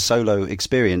intense solo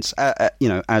experience,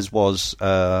 as were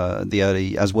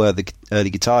the early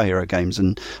Guitar Hero games,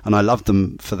 and I loved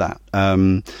them for that.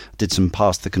 Did some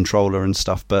past the controller and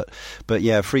stuff, but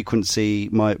yeah,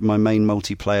 FreQuency, my main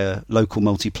local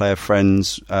multiplayer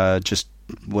friends just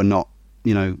were not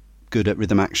good at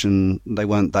rhythm action. They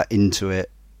weren't that into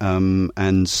it, and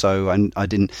I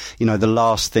didn't. The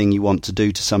last thing you want to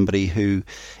do to somebody who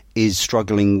is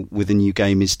struggling with a new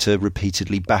game is to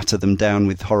repeatedly batter them down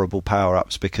with horrible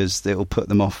power-ups, because it'll put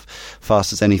them off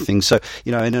fast as anything. So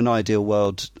in an ideal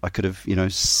world I could have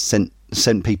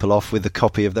sent people off with a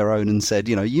copy of their own and said,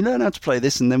 you learn how to play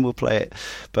this and then we'll play it.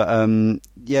 But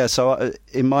so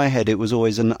in my head it was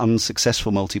always an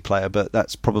unsuccessful multiplayer, but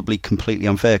that's probably completely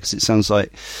unfair, because it sounds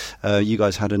like you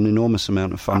guys had an enormous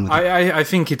amount of fun with it. I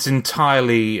think it's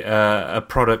entirely a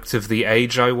product of the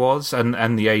age I was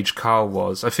and the age Carl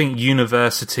was. I think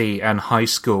university and high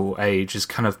school age is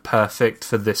kind of perfect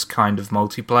for this kind of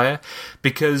multiplayer,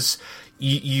 because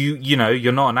you know,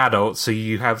 you're not an adult, so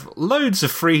you have loads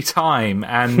of free time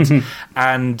and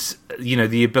and you know,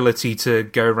 the ability to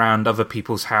go around other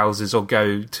people's houses or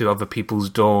go to other people's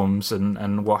dorms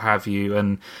and what have you,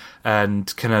 and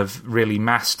kind of really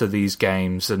master these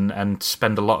games and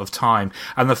spend a lot of time.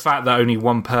 And the fact that only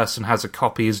one person has a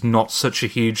copy is not such a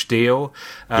huge deal,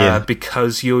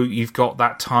 because you've got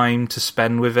that time to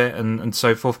spend with it and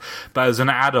so forth. But as an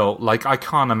adult, like, I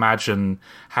can't imagine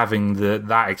having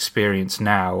that experience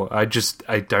now. I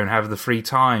don't have the free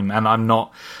time, and I'm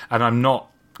not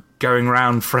going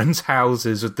around friends'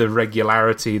 houses with the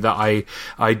regularity that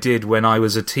I did when I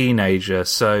was a teenager.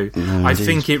 So I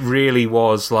think it really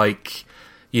was like,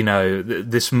 you know,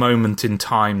 this moment in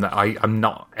time that I'm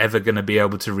not ever going to be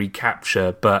able to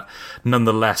recapture, but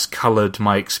nonetheless coloured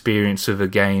my experience of a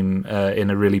game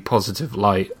in a really positive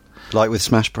light. Like with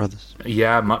Smash Brothers.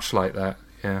 Yeah, much like that,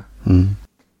 yeah.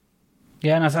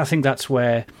 Yeah, and I think that's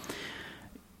where,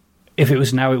 if it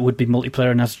was now, it would be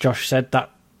multiplayer, and as Josh said, that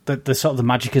the sort of the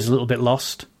magic is a little bit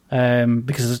lost,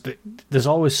 because there's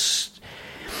always,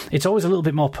 it's always a little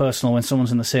bit more personal when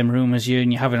someone's in the same room as you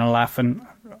and you're having a laugh. And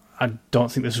I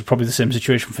don't think this is probably the same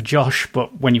situation for Josh,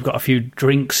 but when you've got a few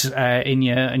drinks in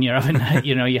you and you're having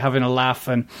you're having a laugh,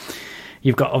 and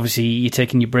you've got, obviously, you're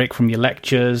taking your break from your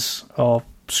lectures or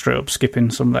straight up skipping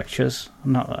some lectures.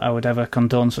 Not that I would ever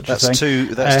condone such a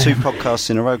thing. That's two podcasts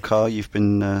in a row, Carl. You've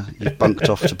bunked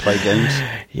off to play games.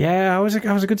 Yeah, I was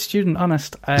a good student,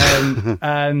 honest.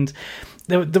 And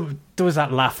there was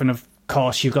that laugh, and of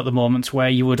course you've got the moments where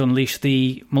you would unleash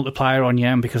the multiplier on you,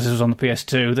 and because it was on the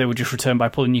PS2, they would just return by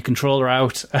pulling your controller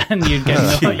out, and you'd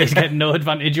get no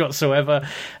advantage whatsoever.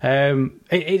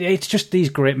 It's just these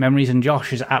great memories, and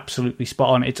Josh is absolutely spot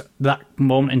on. It's that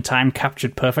moment in time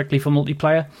captured perfectly for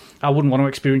multiplayer. I wouldn't want to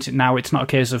experience it now. It's not a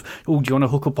case of, oh, do you want to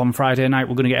hook up on Friday night?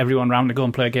 We're going to get everyone round to go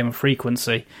and play a game of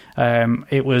FreQuency.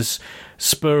 It was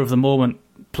spur of the moment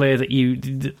play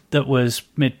that was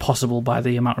made possible by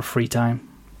the amount of free time.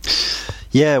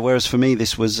 Yeah, whereas for me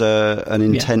this was an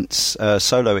intense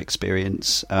solo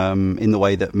experience, in the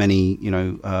way that many,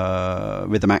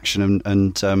 rhythm action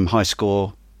and high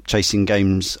score chasing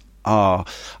games are.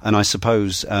 And I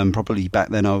suppose probably back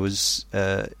then I was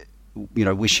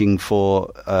wishing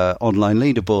for online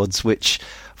leaderboards, which,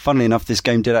 funnily enough, this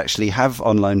game did actually have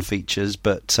online features,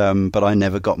 but I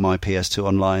never got my PS2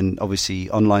 online. Obviously,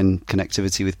 online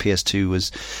connectivity with PS2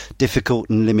 was difficult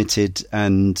and limited,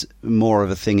 and more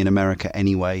of a thing in America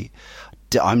anyway.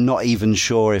 I'm not even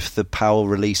sure if the PAL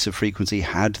release of FreQuency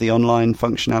had the online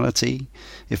functionality,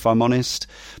 if I'm honest.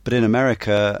 But in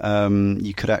America,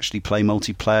 you could actually play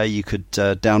multiplayer. You could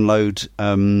download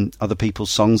other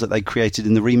people's songs that they created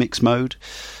in the remix mode.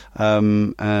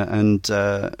 And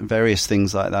various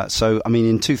things like that. So, I mean,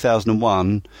 in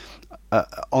 2001,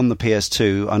 on the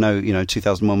PS2, I know,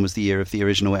 2001 was the year of the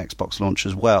original Xbox launch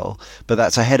as well, but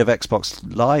that's ahead of Xbox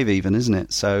Live even, isn't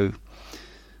it? So,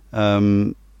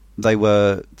 they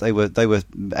were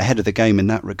ahead of the game in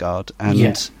that regard.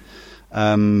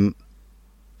 And,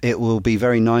 it will be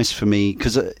very nice for me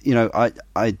because, I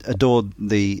adored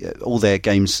all their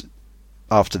games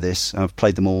after this. I've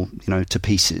played them all, to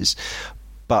pieces.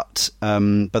 But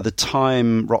by the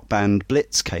time Rock Band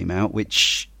Blitz came out,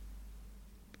 which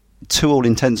to all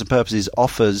intents and purposes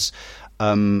offers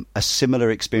a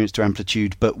similar experience to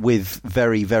Amplitude, but with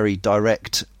very, very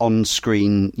direct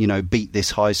on-screen, beat this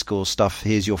high score stuff,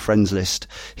 here's your friends list,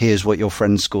 here's what your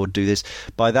friends scored, do this.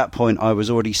 By that point, I was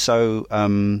already so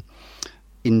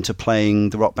into playing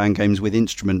the Rock Band games with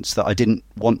instruments that I didn't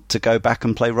want to go back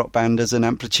and play Rock Band as an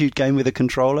Amplitude game with a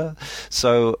controller.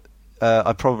 So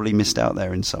I probably missed out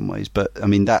there in some ways, but I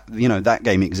mean that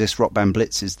game exists. Rock Band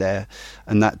Blitz is there,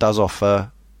 and that does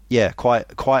offer, quite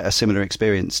a similar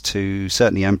experience to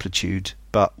certainly Amplitude,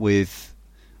 but with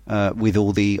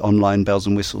all the online bells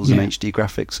and whistles and HD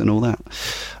graphics and all that.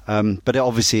 But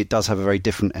obviously, it does have a very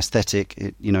different aesthetic.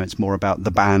 It's more about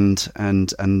the band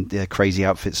and their crazy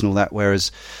outfits and all that.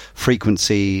 Whereas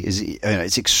FreQuency is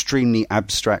it's extremely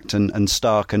abstract and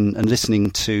stark. And listening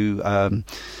to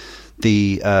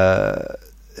the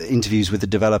interviews with the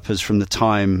developers from the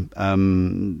time,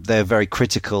 they're very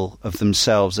critical of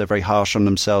themselves. They're very harsh on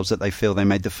themselves that they feel they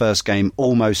made the first game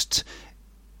almost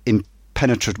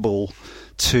impenetrable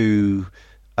to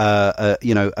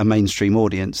a mainstream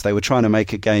audience. They were trying to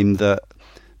make a game that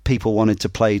people wanted to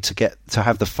play to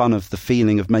have the fun of the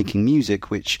feeling of making music,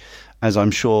 which, as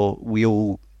I'm sure we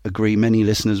all agree, many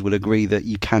listeners will agree, that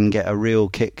you can get a real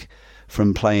kick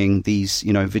from playing these,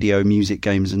 video music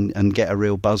games and get a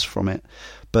real buzz from it.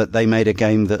 but they made a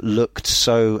game that looked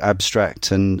so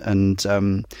abstract,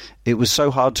 and it was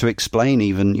so hard to explain.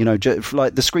 Even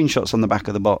like the screenshots on the back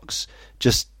of the box,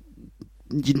 just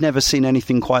you'd never seen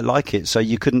anything quite like it. So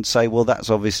you couldn't say, well, that's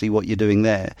obviously what you're doing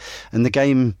there. And the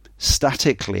game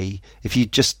statically, if you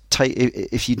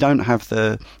don't have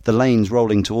the lanes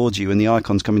rolling towards you and the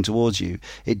icons coming towards you,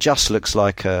 it just looks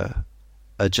like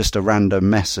just a random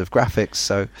mess of graphics.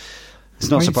 So it's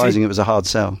not surprising it was a hard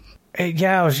sell.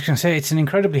 Yeah, I was just going to say, it's an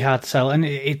incredibly hard sell, and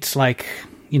it's like,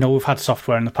 we've had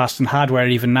software in the past and hardware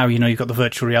even now. You've got the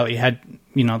virtual reality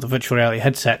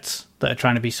headsets that are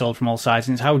trying to be sold from all sides,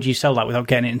 and it's how do you sell that without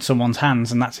getting it in someone's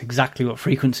hands? And that's exactly what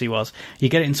FreQuency was. You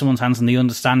get it in someone's hands and they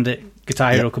understand it.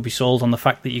 Guitar Hero could be sold on the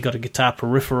fact that you got a guitar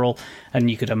peripheral, and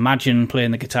you could imagine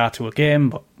playing the guitar to a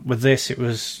game. But with this, it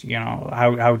was,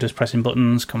 how does pressing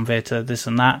buttons convey to this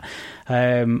and that?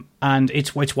 And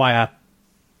it's why I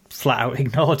flat out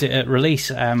ignored it at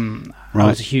release. I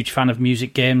was a huge fan of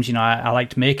music games. I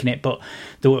liked making it, but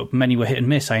many were hit and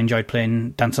miss. I enjoyed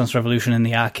playing Dance Dance Revolution in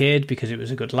the arcade because it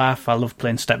was a good laugh. I loved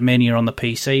playing Stepmania on the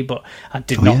PC, but I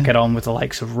did not get on with the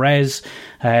likes of Rez.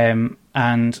 And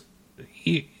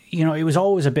it was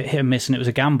always a bit hit and miss, and it was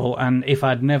a gamble. And if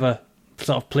I'd never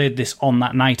sort of played this on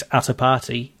that night at a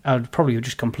party, I would probably have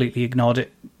just completely ignored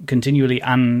it continually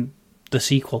and the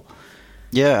sequel.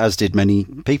 Yeah, as did many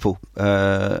people.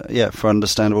 For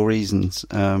understandable reasons.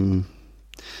 And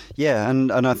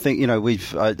I think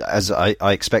as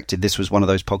I expected, this was one of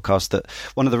those podcasts that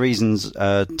one of the reasons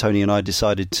Tony and I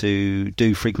decided to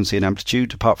do FreQuency and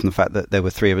Amplitude, apart from the fact that there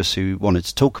were three of us who wanted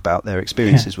to talk about their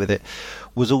experiences with it,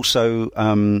 was also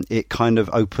it kind of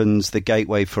opens the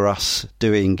gateway for us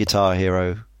doing Guitar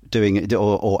Hero, doing it,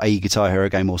 or a Guitar Hero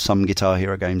game, or some Guitar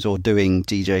Hero games, or doing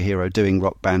DJ Hero, doing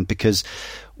Rock Band, because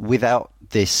without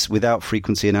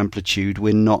FreQuency and Amplitude,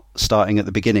 we're not starting at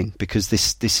the beginning, because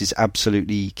this is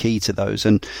absolutely key to those.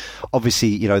 And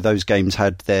obviously, those games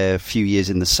had their few years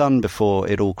in the sun before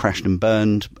it all crashed and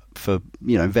burned for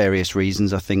various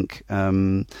reasons. I think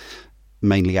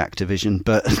mainly Activision,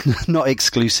 but not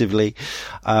exclusively.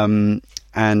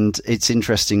 And it's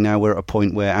interesting now we're at a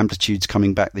point where Amplitude's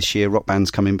coming back this year, Rock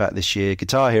Band's coming back this year,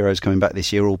 Guitar Hero's coming back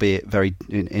this year, albeit very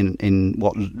in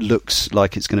what looks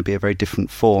like it's going to be a very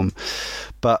different form.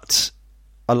 But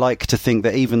I like to think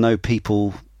that even though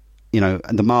people,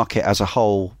 the market as a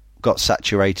whole got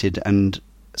saturated, and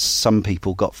some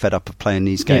people got fed up of playing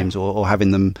these games or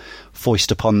having them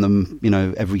foist upon them,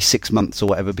 every 6 months or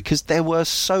whatever, because there were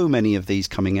so many of these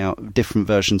coming out, different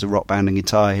versions of Rock Band and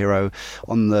Guitar Hero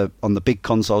on the big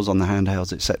consoles, on the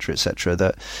handhelds, etc.,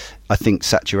 that I think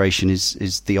saturation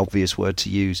is the obvious word to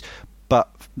use. But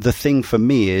the thing for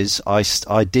me is I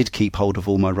did keep hold of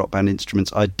all my Rock Band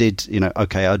instruments. I did,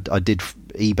 I did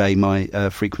eBay my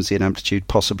FreQuency and Amplitude,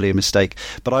 possibly a mistake,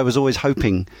 but I was always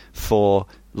hoping for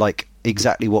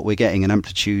exactly what we're getting, an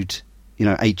Amplitude,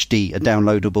 HD, a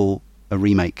downloadable, a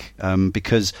remake,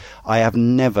 because I have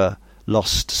never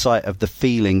lost sight of the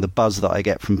feeling, the buzz that I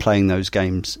get from playing those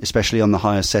games, especially on the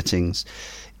higher settings,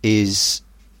 is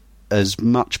as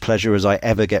much pleasure as I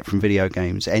ever get from video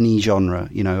games, any genre.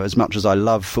 As much as I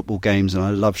love football games and I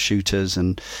love shooters,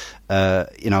 and I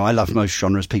love most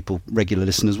genres. People, regular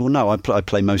listeners will know I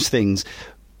play most things,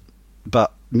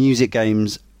 but music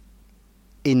games,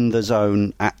 in the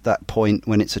zone at that point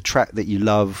when it's a track that you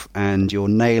love and you're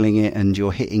nailing it and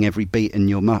you're hitting every beat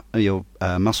and your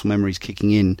muscle memory's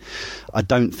kicking in, I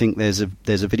don't think there's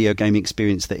a video game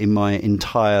experience that in my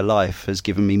entire life has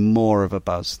given me more of a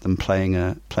buzz than playing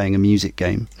a music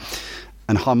game.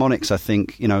 And harmonics, I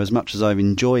think, as much as I've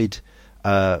enjoyed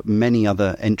many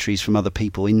other entries from other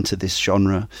people into this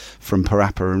genre, from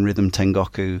Parappa and Rhythm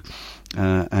Tengoku,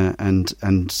 and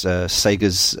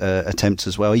Sega's attempts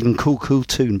as well, even Cool Cool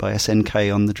Tune by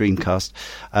SNK on the Dreamcast,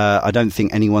 I don't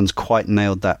think anyone's quite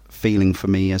nailed that feeling for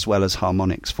me as well as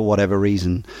harmonics. For whatever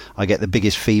reason, I get the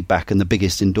biggest feedback and the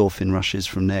biggest endorphin rushes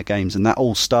from their games, and that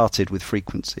all started with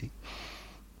FreQuency.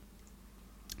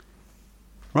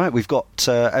 Right, we've got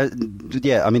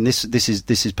this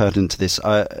is pertinent to this.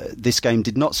 This game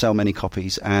did not sell many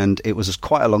copies, and it was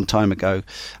quite a long time ago,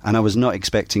 and I was not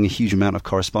expecting a huge amount of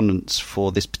correspondence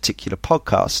for this particular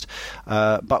podcast,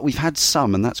 but we've had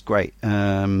some, and that's great,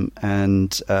 and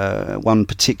one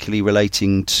particularly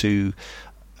relating to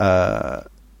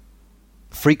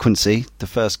FreQuency. The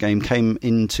first game came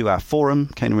into our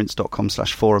forum,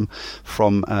 caneandrinse.com/forum,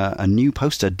 from a new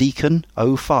poster,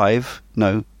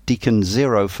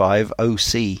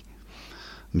 Deacon05OC.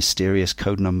 Mysterious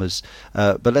code numbers.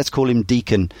 But let's call him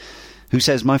Deacon, who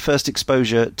says, my first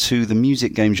exposure to the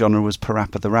music game genre was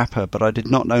Parappa the Rapper, but I did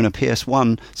not own a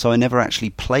PS1, so I never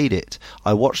actually played it.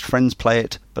 I watched friends play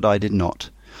it, but I did not.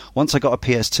 Once I got a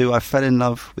PS2, I fell in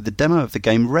love with the demo of the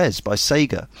game Rez by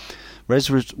Sega. Rez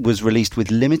was released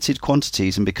with limited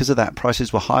quantities, and because of that,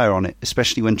 prices were higher on it,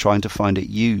 especially when trying to find it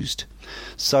used.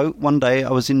 So, one day I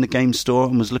was in the game store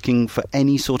and was looking for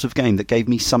any sort of game that gave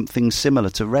me something similar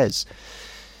to Rez.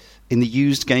 In the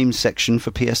used games section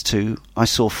for PS2, I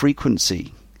saw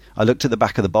FreQuency. I looked at the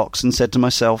back of the box and said to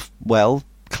myself, well,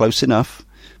 close enough.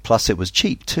 Plus it was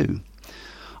cheap too.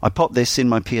 I popped this in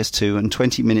my PS2 and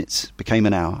 20 minutes became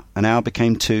an hour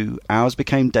became 2, hours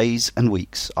became days and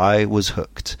weeks. I was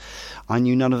hooked. I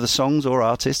knew none of the songs or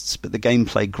artists, but the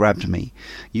gameplay grabbed me.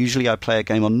 Usually I play a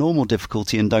game on normal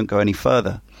difficulty and don't go any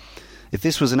further. If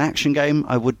this was an action game,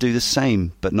 I would do the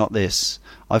same, but not this.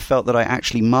 I felt that I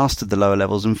actually mastered the lower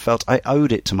levels and felt I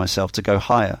owed it to myself to go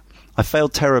higher. I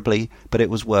failed terribly, but it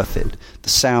was worth it. The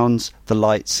sounds, the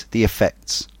lights, the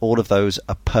effects, all of those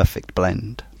a perfect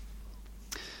blend.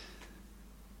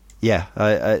 Yeah,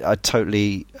 I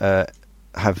totally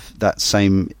have that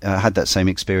same had that same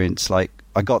experience. Like,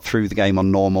 I got through the game on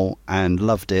normal and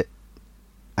loved it,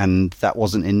 and that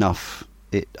wasn't enough.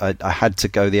 I had to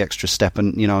go the extra step,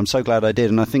 and I'm so glad I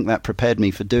did, and I think that prepared me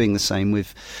for doing the same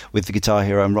with the Guitar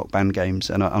Hero and Rock Band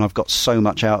games, and I've got so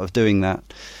much out of doing that.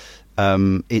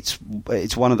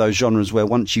 It's one of those genres where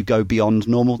once you go beyond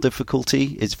normal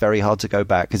difficulty, it's very hard to go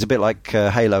back. It's a bit like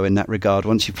Halo in that regard.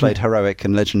 Once you've played Heroic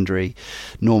and Legendary,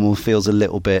 normal feels a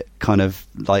little bit kind of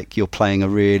like you're playing a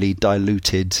really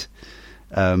diluted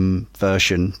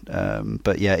version.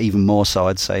 But yeah, even more so,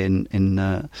 I'd say in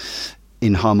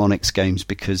Harmonix games,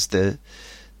 because the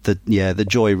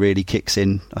joy really kicks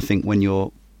in, I think, when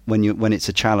it's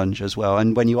a challenge as well,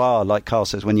 and when you are, like Carl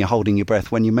says, when you're holding your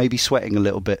breath, when you may be sweating a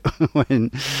little bit,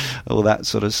 when all that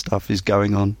sort of stuff is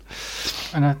going on.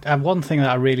 And one thing that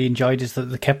I really enjoyed is that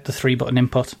they kept the 3-button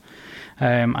input.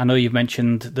 I know you've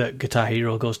mentioned that Guitar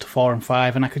Hero goes to 4 and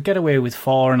 5, and I could get away with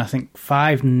 4, and I think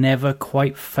 5 never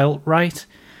quite felt right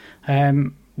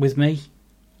with me.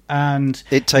 And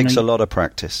it takes a lot of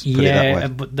practice, put it that way.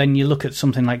 But then you look at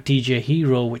something like DJ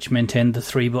Hero, which maintained the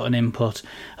 3-button input,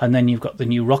 and then you've got the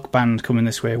new Rock Band coming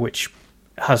this way, which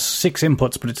has 6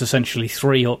 inputs, but it's essentially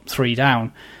 3 up, 3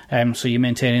 down. So you're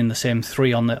maintaining the same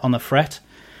 3 on the fret.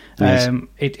 Nice.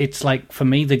 It's like, for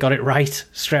me, they got it right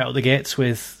straight out the gates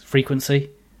with FreQuency,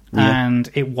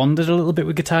 and it wandered a little bit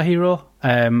with Guitar Hero,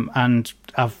 and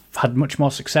I've had much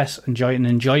more success and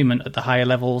enjoyment at the higher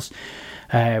levels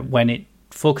when it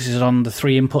focuses on the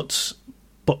 3 inputs,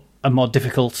 but a more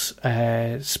difficult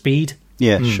speed.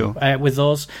 Yeah, sure. With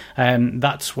those,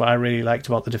 that's what I really liked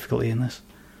about the difficulty in this.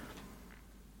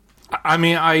 I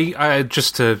mean, I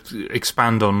just to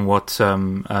expand on what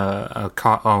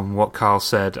Carl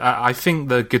said, I think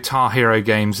the Guitar Hero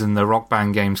games and the Rock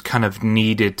Band games kind of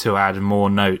needed to add more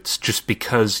notes, just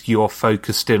because you're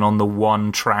focused in on the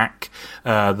one track,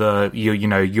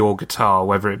 your guitar,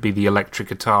 whether it be the electric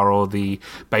guitar or the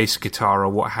bass guitar or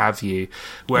what have you.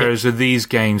 Whereas with these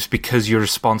games, because you're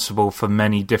responsible for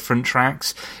many different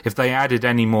tracks, if they added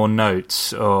any more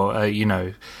notes, or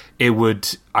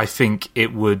I think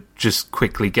it would just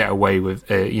quickly get away with,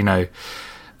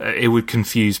 it would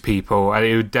confuse people, and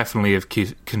it would definitely have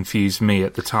confused me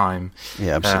at the time.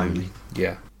 Yeah, absolutely.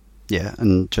 Yeah,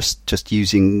 and just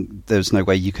using, there's no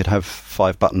way you could have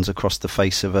 5 buttons across the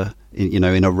face of in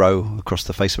a row across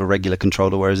the face of a regular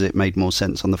controller, whereas it made more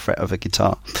sense on the fret of a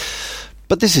guitar.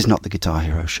 But this is not the Guitar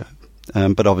Hero show.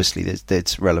 But obviously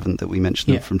it's relevant that we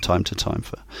mention them from time to time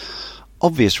for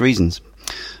obvious reasons.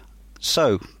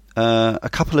 So, a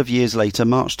couple of years later,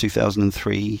 March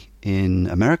 2003 in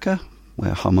America,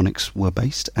 where Harmonix were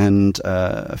based, and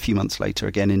a few months later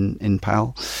again in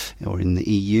PAL, or in the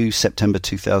EU, September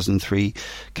 2003,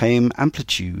 came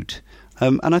Amplitude.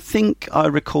 And I think I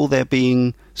recall there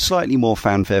being slightly more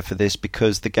fanfare for this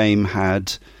because the game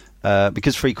had,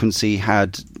 because FreQuency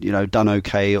had, done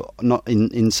okay, not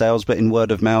in sales, but in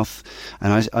word of mouth.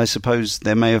 And I suppose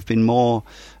there may have been more,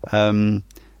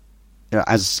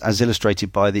 as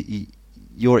illustrated by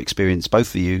your experience,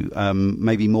 both of you,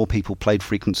 maybe more people played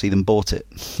FreQuency than bought it,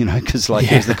 because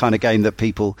it was the kind of game that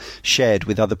people shared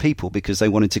with other people because they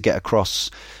wanted to get across,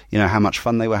 how much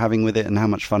fun they were having with it and how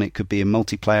much fun it could be in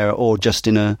multiplayer or just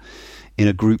in a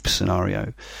group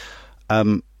scenario.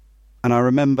 And I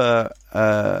remember,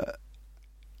 I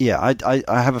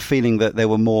have a feeling that there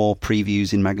were more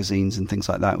previews in magazines and things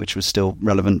like that, which was still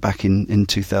relevant back in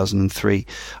 2003.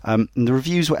 And the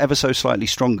reviews were ever so slightly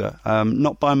stronger,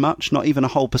 not by much, not even a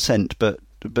whole %,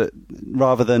 but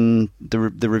rather than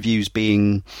the reviews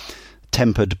being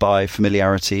tempered by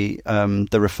familiarity,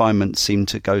 the refinement seemed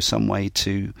to go some way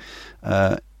to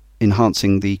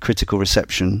enhancing the critical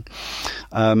reception.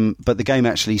 But the game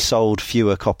actually sold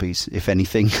fewer copies, if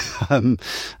anything,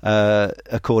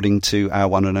 according to our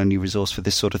one and only resource for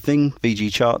this sort of thing,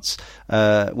 VG Charts,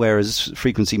 whereas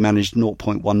FreQuency managed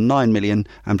 0.19 million,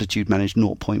 Amplitude managed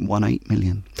 0.18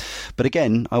 million. But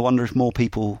again, I wonder if more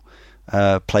people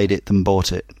played it than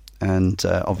bought it. And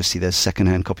obviously there's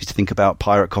second-hand copies to think about.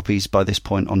 Pirate copies by this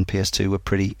point on PS2 were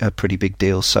a pretty big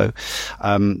deal. So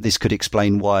this could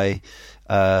explain why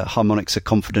Harmonix are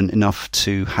confident enough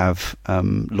to have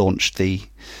launched the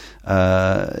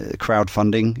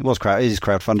crowdfunding. It is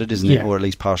crowdfunded, isn't it? Or at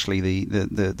least partially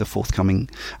the forthcoming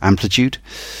Amplitude,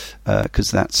 because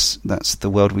that's the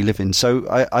world we live in. So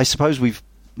I suppose we've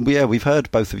heard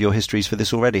both of your histories for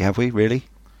this already, have we? Really?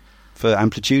 For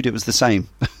Amplitude, it was the same.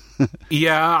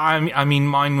 Yeah, I mean,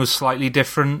 mine was slightly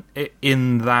different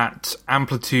in that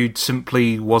Amplitude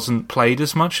simply wasn't played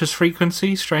as much as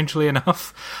FreQuency, strangely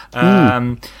enough.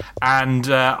 And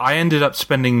I ended up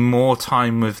spending more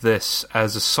time with this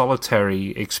as a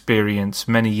solitary experience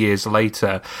many years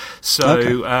later.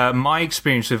 So my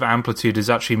experience with Amplitude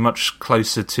is actually much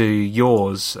closer to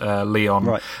yours,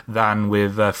 Leon, than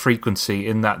with FreQuency,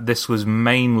 in that this was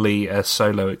mainly a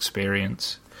solo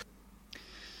experience.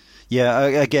 Yeah,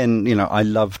 again, I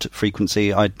loved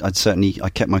FreQuency. I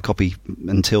kept my copy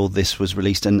until this was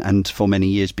released and for many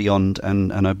years beyond,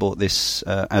 and I bought this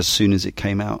as soon as it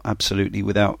came out, absolutely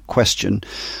without question.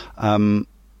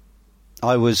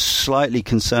 I was slightly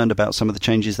concerned about some of the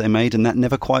changes they made, and that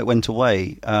never quite went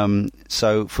away.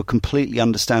 So for completely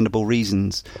understandable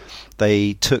reasons,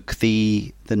 they took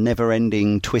the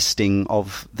never-ending twisting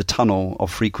of the tunnel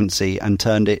of FreQuency and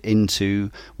turned it into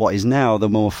what is now the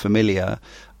more familiar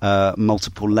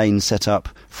multiple lane setup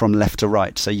from left to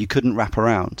right, so you couldn't wrap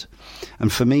around.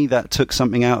 And for me, that took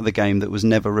something out of the game that was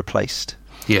never replaced.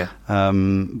 Yeah.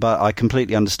 But I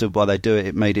completely understood why they do it.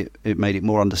 It made it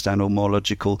more understandable, more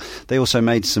logical. They also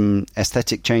made some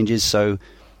aesthetic changes. So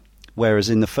whereas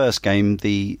in the first game,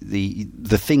 the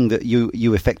thing that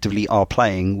you effectively are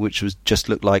playing, which was just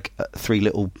looked like 3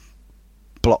 little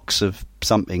blocks of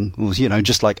something, was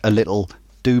just like a little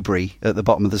doobry at the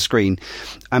bottom of the screen.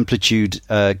 Amplitude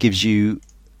gives you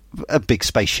a big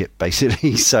spaceship,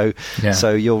 basically. So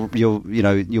you'll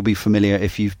be familiar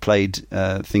if you've played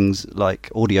things like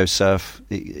Audio Surf.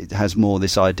 It has more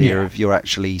this idea of you're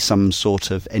actually some sort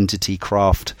of entity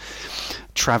craft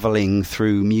traveling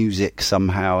through music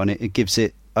somehow, and it gives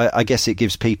it. I guess it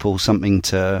gives people something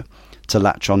to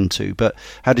latch onto. But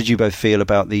how did you both feel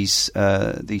about these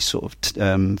sort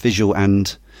of visual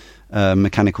and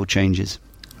mechanical changes?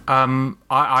 I'm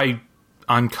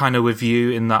kind of with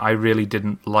you in that I really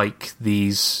didn't like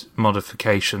these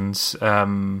modifications. I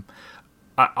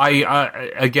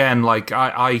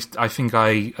think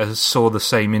I saw the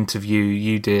same interview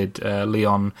you did,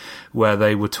 Leon, where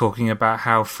they were talking about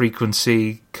how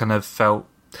FreQuency kind of felt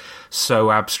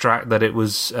so abstract that it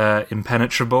was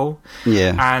impenetrable.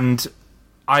 Yeah, and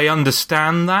I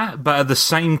understand that, but at the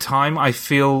same time, I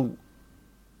feel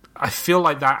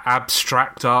like that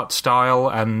abstract art style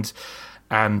and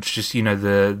just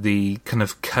the kind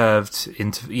of curved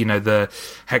into the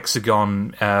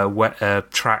hexagon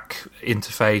track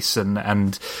interface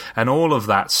and all of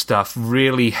that stuff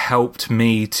really helped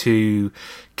me to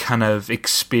kind of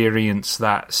experience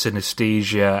that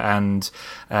synesthesia and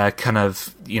kind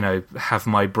of have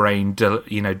my brain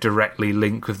directly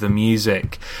link with the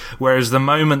music. Whereas the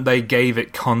moment they gave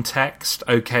it context,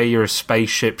 okay, you're a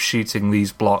spaceship shooting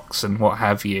these blocks and what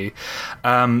have you,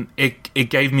 it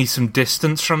gave me some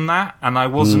distance from that, and I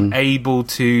wasn't able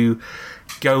to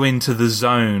go into the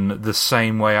zone the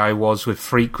same way I was with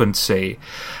FreQuency.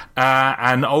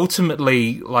 And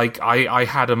ultimately, I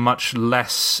had a much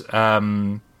less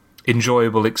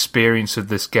enjoyable experience of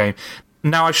this game.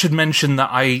 Now, I should mention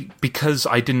that because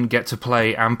I didn't get to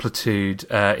play Amplitude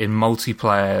in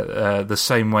multiplayer the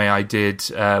same way I did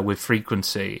with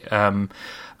FreQuency,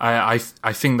 I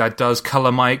think that does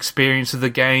colour my experience of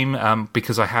the game,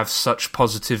 because I have such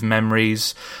positive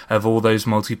memories of all those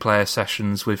multiplayer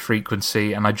sessions with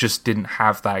FreQuency, and I just didn't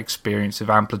have that experience of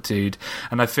Amplitude.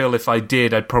 And I feel if I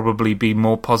did, I'd probably be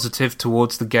more positive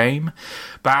towards the game.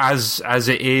 But as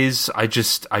it is, I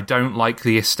don't like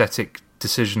the aesthetic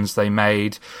decisions they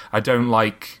made. I don't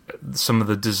like some of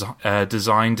the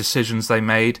design decisions they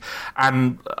made,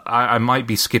 and I might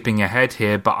be skipping ahead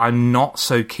here, but I'm not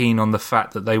so keen on the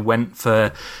fact that they went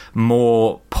for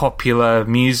more popular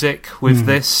music with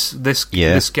this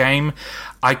game.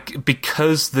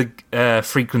 because the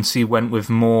FreQuency went with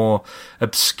more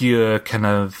obscure kind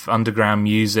of underground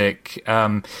music,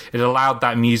 it allowed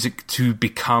that music to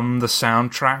become the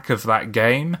soundtrack of that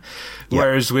game. Yeah.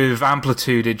 Whereas with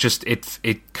Amplitude,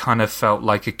 it kind of felt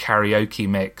like a karaoke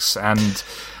mix, and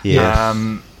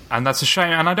and that's a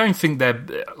shame. And I don't think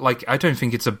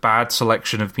it's a bad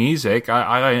selection of music.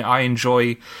 I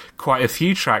enjoy quite a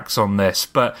few tracks on this,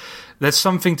 but there's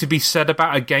something to be said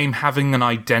about a game having an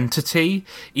identity,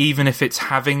 even if it's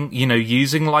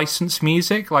using licensed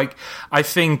music. Like, I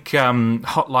think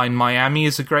Hotline Miami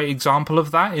is a great example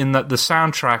of that, in that the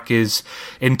soundtrack is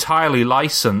entirely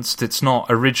licensed. It's not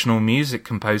original music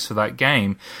composed for that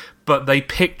game, but they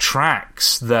picked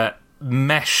tracks that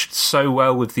meshed so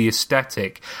well with the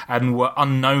aesthetic and were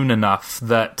unknown enough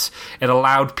that it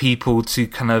allowed people to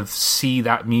kind of see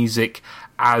that music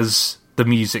as the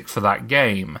music for that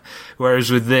game. Whereas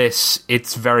with this,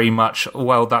 it's very much,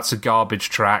 well, that's a garbage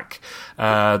track,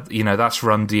 that's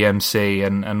Run DMC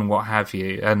and what have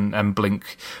you, and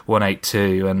Blink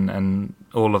 182 and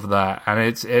all of that, and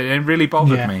it really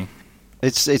bothered me.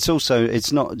 It's also,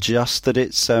 it's not just that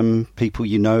it's people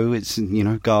it's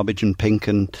Garbage and Pink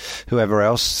and whoever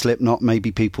else, Slipknot,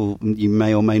 maybe people you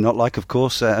may or may not like, of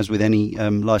course, as with any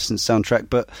licensed soundtrack,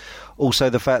 but also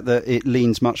the fact that it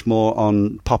leans much more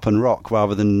on pop and rock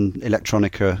rather than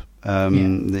electronica.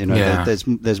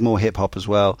 There's more hip hop as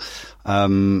well,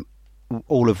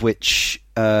 all of which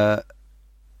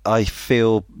I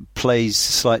feel plays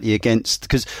slightly against,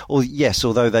 because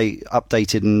although they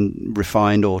updated and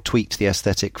refined or tweaked the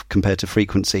aesthetic compared to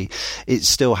FreQuency, it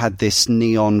still had this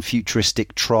neon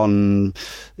futuristic Tron,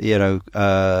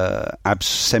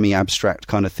 semi-abstract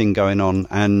kind of thing going on,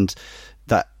 and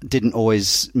that didn't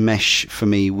always mesh for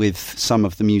me with some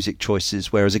of the music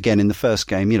choices. Whereas again, in the first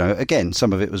game, again,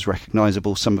 some of it was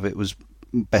recognizable, some of it was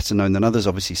better known than others.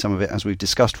 Obviously, some of it, as we've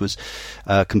discussed, was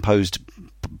composed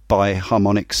by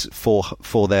Harmonix for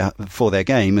their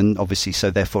game, and obviously,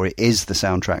 so therefore, it is the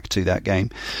soundtrack to that game.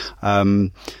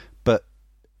 But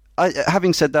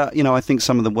having said that, I think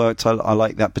some of the work, I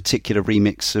like that particular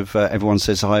remix of Everyone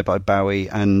Says Hi by Bowie,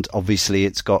 and obviously,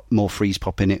 it's got more freeze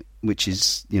pop in it, which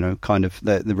is kind of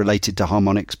they're related to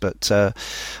Harmonix, but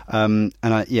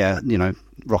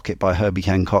Rocket by Herbie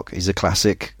Hancock is a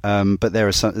classic, but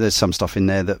there's some stuff in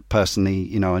there that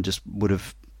personally, I just would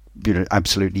have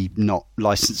absolutely not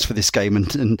licensed for this game,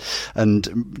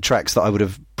 and tracks that I would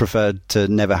have preferred to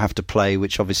never have to play,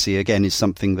 which obviously again is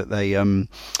something that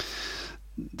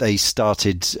they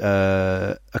started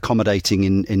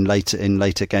accommodating in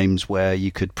later games, where you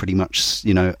could pretty much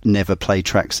never play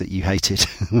tracks that you hated,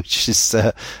 which is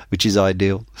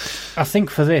ideal. I think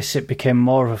for this it became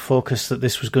more of a focus that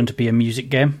this was going to be a music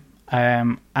game,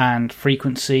 and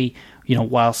FreQuency,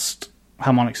 whilst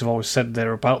Harmonix have always said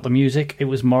they're about the music, it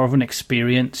was more of an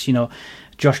experience.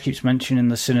 Josh keeps mentioning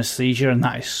the synesthesia, and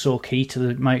that is so key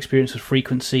to my experience with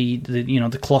FreQuency.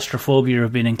 The claustrophobia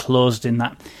of being enclosed in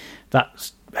that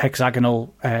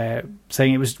hexagonal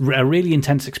thing. It was a really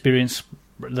intense experience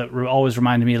that always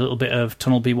reminded me a little bit of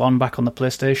Tunnel B1 back on the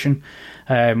PlayStation,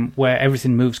 where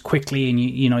everything moves quickly and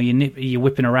you're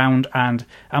whipping around, and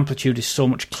Amplitude is so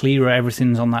much clearer.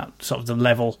 Everything's on that sort of the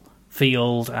level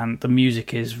field, and the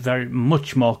music is very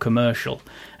much more commercial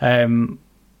in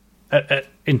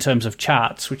terms of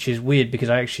charts, which is weird because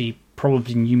I actually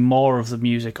probably knew more of the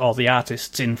music or the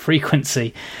artists in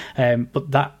FreQuency,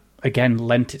 but that again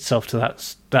lent itself to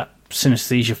that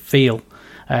synesthesia feel.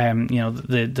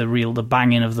 The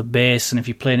banging of the bass, and if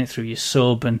you're playing it through your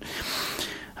sub, and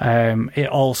it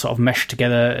all sort of meshed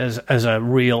together as a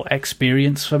real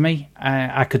experience for me.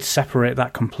 I could separate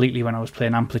that completely when I was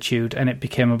playing Amplitude, and it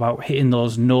became about hitting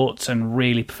those notes and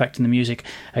really perfecting the music.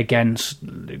 Again,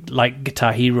 like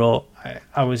Guitar Hero,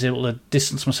 I was able to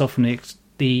distance myself from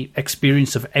the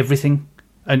experience of everything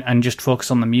and just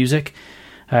focus on the music.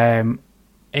 So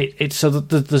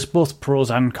there's both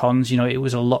pros and cons. It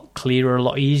was a lot clearer, a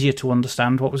lot easier to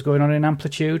understand what was going on in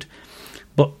Amplitude,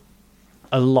 but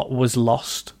a lot was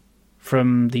lost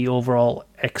from the overall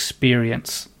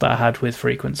experience that I had with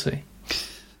FreQuency.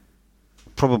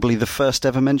 Probably the first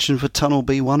ever mention for Tunnel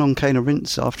B1 on Cane and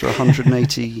Rinse after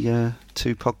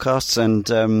 182 podcasts, and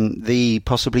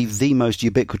possibly the most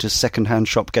ubiquitous second-hand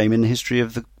shop game in the history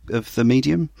of the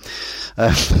medium.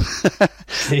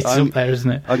 It's up there,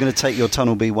 isn't it? I'm going to take your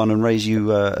Tunnel B1 and raise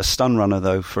you a Stun Runner,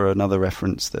 though, for another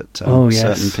reference that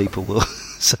certain people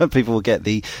will get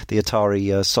the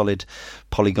Atari Solid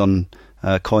Polygon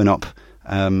coin-op,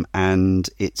 and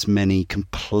its many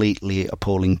completely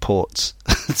appalling ports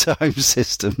to home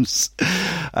systems.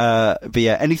 But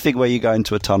yeah, anything where you go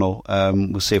into a tunnel,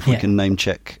 we'll see if we can name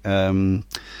check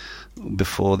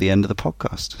before the end of the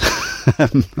podcast.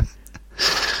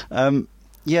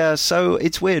 Yeah, so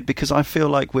it's weird because I feel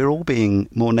like we're all being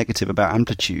more negative about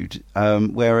Amplitude,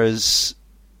 whereas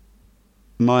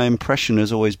my impression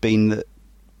has always been that,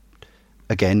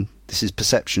 again, this is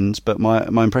perceptions, but my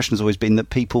impression has always been that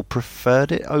people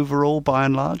preferred it overall by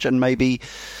and large, and maybe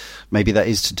that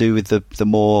is to do with the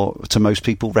more, to most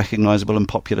people, recognisable and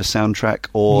popular soundtrack,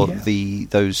 or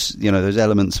those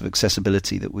elements of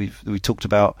accessibility that we talked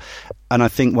about. And I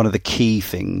think one of the key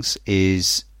things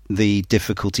is the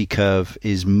difficulty curve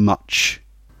is much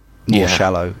more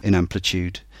shallow in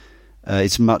Amplitude.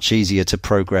 It's much easier to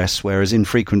progress, whereas in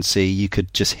Frequency you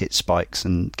could just hit spikes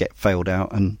and get failed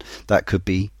out, and that could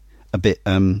be a bit,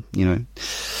 I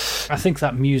think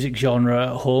that music genre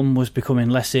at home was becoming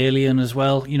less alien as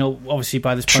well. Obviously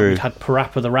by this point we'd had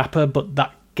Parappa the Rapper, but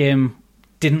that game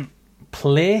didn't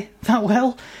play that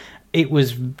well. It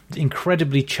was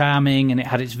incredibly charming, and it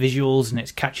had its visuals and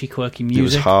its catchy, quirky music. It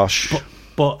was harsh.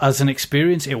 But as an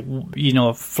experience, it,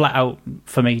 flat out,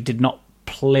 for me, did not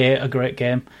play a great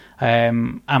game.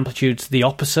 Amplitude's the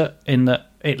opposite in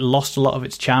that it lost a lot of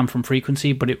its charm from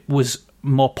Frequency, but it was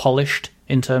more polished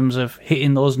in terms of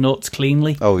hitting those notes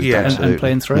cleanly. Oh, yeah, and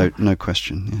playing through. No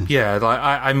question. Yeah,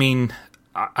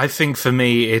 I think for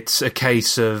me it's a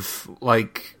case of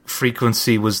like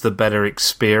Frequency was the better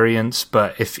experience,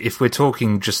 but if we're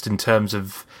talking just in terms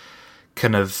of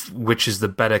kind of which is the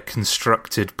better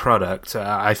constructed product,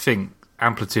 I think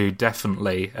Amplitude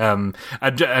definitely, and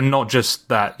not just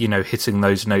that, hitting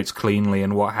those notes cleanly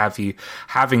and what have you,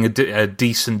 having a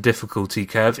decent difficulty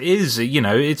curve is,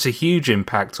 it's a huge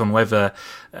impact on whether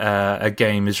a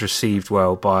game is received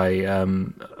well by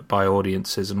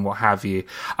audiences and what have you.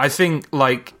 I think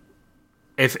like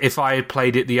if I had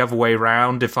played it the other way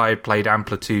around, if I had played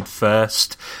Amplitude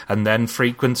first and then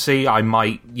Frequency, I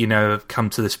might, have come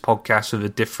to this podcast with a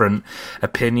different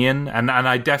opinion. And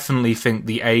I definitely think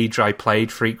the age I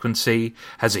played Frequency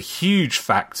has a huge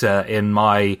factor in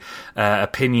my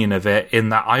opinion of it, in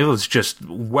that I was just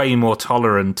way more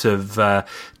tolerant of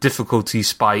difficulty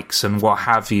spikes and what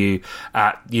have you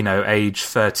at, age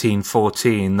 13,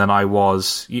 14 than I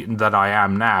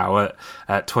am now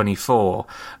at 24.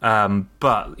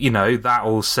 But, that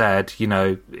all said, it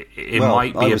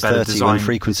might be a better design. When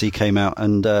Frequency came out,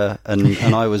 and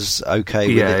I was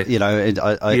okay with it.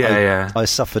 I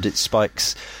suffered its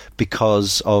spikes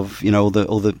because of, all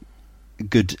the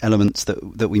good elements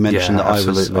that we mentioned that I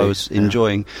was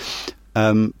enjoying.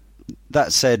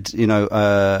 That said,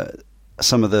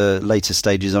 some of the later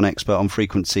stages on Expert on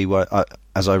Frequency were,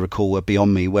 as I recall, were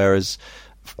beyond me, whereas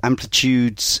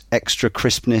Amplitude's extra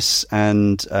crispness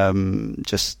and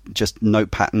just note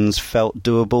patterns felt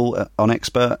doable on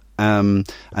Expert, and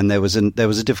there was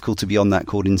a difficulty beyond that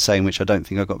called Insane, which I don't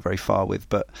think I got very far with,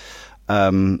 but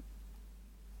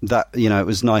that it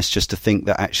was nice just to think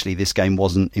that actually this game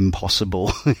wasn't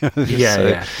impossible.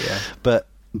 But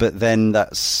then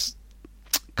that's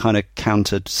kind of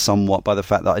countered somewhat by the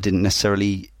fact that I didn't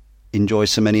necessarily enjoy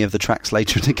so many of the tracks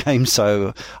later in the game,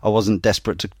 so I wasn't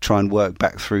desperate to try and work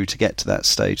back through to get to that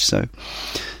stage. So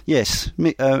yes,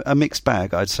 a mixed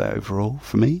bag, I'd say, overall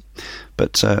for me,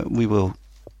 but we will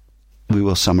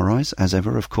summarise as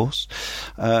ever, of course.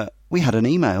 We had an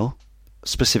email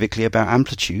specifically about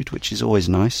Amplitude, which is always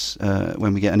nice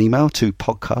when we get an email to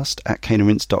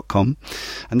podcast@caneandrinse.com,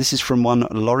 and this is from one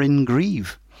Lauren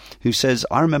Grieve, who says,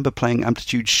 I remember playing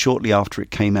Amplitude shortly after it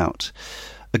came out.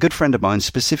 A good friend of mine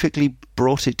specifically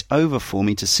brought it over for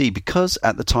me to see because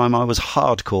at the time I was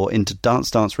hardcore into Dance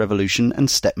Dance Revolution and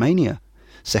Stepmania.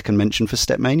 Second mention for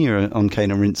Stepmania on Cane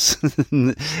and Rinse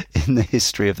in the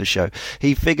history of the show.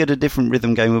 He figured a different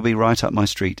rhythm game would be right up my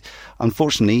street.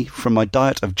 Unfortunately, from my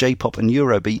diet of J-pop and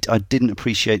Eurobeat, I didn't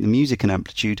appreciate the music in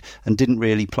Amplitude and didn't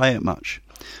really play it much.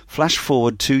 Flash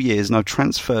forward 2 years and I've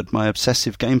transferred my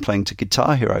obsessive gameplaying to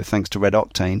Guitar Hero thanks to Red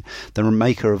Octane, the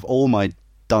maker of all my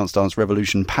Dance Dance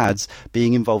Revolution pads,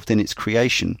 being involved in its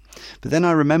creation. But then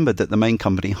I remembered that the main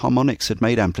company, Harmonix, had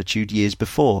made Amplitude years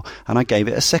before, and I gave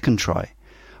it a second try.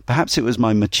 Perhaps it was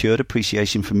my matured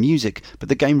appreciation for music, but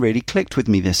the game really clicked with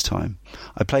me this time.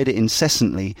 I played it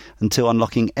incessantly until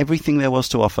unlocking everything there was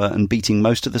to offer and beating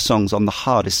most of the songs on the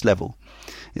hardest level.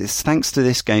 It's thanks to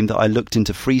this game that I looked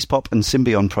into Freeze Pop and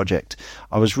Symbion Project.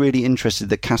 I was really interested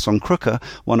that Kasson Krucker,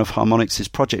 one of Harmonix's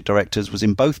project directors, was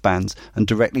in both bands and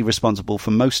directly responsible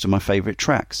for most of my favourite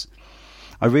tracks.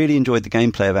 I really enjoyed the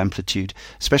gameplay of Amplitude,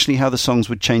 especially how the songs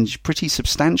would change pretty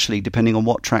substantially depending on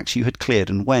what tracks you had cleared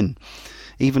and when.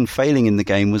 Even failing in the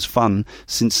game was fun,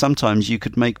 since sometimes you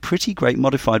could make pretty great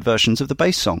modified versions of the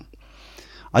bass song.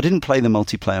 I didn't play the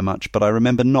multiplayer much, but I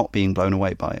remember not being blown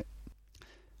away by it.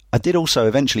 I did also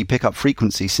eventually pick up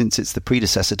FreQuency since it's the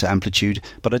predecessor to Amplitude,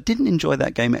 but I didn't enjoy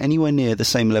that game anywhere near the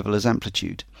same level as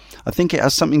Amplitude. I think it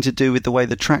has something to do with the way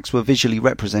the tracks were visually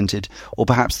represented, or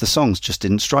perhaps the songs just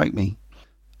didn't strike me.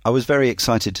 I was very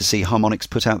excited to see Harmonix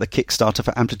put out the Kickstarter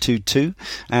for Amplitude 2,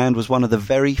 and was one of the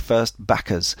very first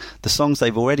backers. The songs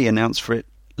they've already announced for it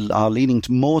are leaning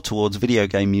more towards video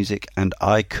game music, and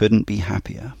I couldn't be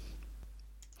happier.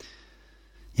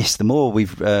 Yes, the more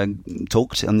we've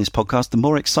talked on this podcast, the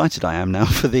more excited I am now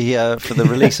for the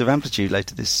release of Amplitude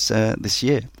later this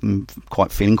year. I'm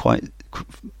feeling quite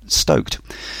stoked.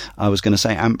 I was going to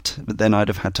say amped, but then I'd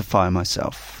have had to fire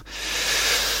myself.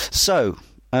 So,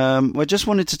 I just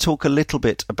wanted to talk a little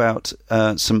bit about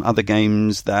some other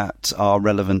games that are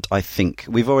relevant, I think.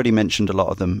 We've already mentioned a lot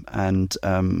of them, and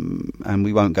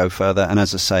we won't go further. And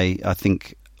as I say, I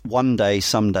think one day,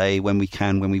 someday, when we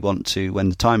can, when we want to, when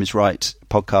the time is right,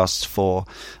 podcasts for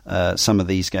some of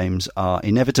these games are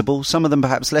inevitable. Some of them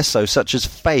perhaps less so, such as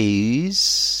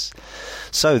Phase.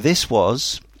 So this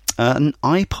was an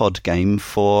iPod game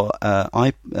for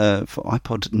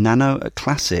iPod Nano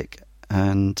Classic.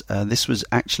 And this was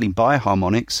actually by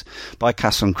Harmonix, by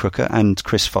Casson Crooker and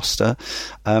Chris Foster.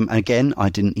 Again, I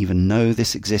didn't even know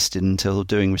this existed until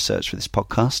doing research for this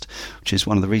podcast, which is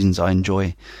one of the reasons I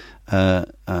enjoy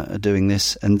doing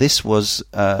this. And this was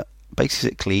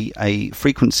basically a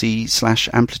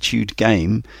FreQuency/Amplitude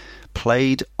game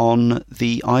played on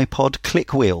the iPod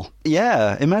click wheel.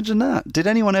 Yeah, imagine that. Did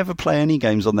anyone ever play any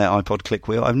games on their iPod click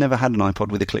wheel? I've never had an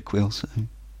iPod with a click wheel. So.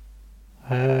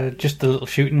 Just the little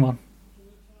shooting one.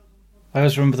 I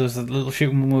always remember there was a little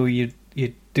shooting one where you'd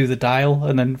do the dial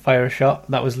and then fire a shot.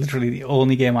 That was literally the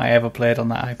only game I ever played on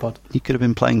that iPod. You could have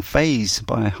been playing Phase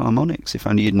by Harmonix if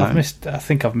only you'd known. I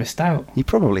think I've missed out. You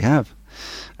probably have.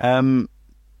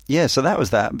 Yeah, so that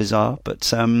was that bizarre.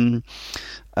 But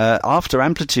after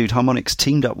Amplitude, Harmonix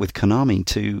teamed up with Konami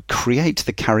to create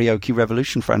the Karaoke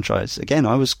Revolution franchise. Again,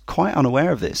 I was quite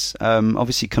unaware of this.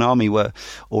 Obviously, Konami were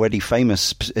already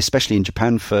famous, especially in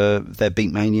Japan, for their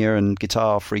Beatmania and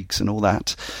Guitar Freaks and all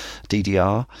that,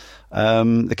 DDR.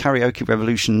 The Karaoke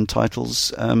Revolution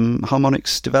titles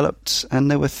Harmonix developed, and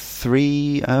there were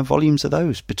 3 volumes of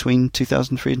those between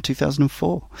 2003 and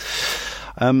 2004.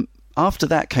 After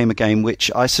that came a game which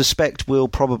I suspect will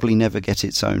probably never get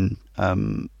its own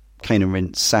Cane and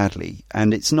Rinse, sadly,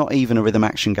 and it's not even a rhythm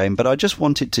action game, but I just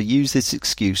wanted to use this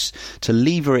excuse to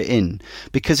lever it in,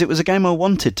 because it was a game I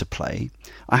wanted to play.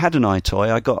 I had an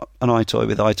iToy. I got an iToy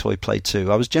with iToy Play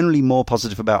 2. I was generally more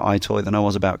positive about iToy than I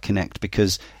was about Kinect,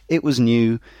 because it was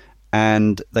new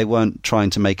and they weren't trying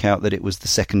to make out that it was the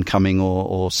second coming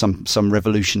or some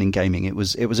revolution in gaming. It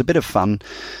was a bit of fun.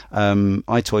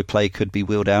 iToy Play could be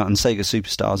wheeled out, and Sega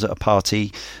Superstars at a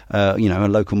party, a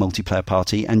local multiplayer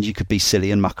party, and you could be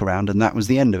silly and muck around, and that was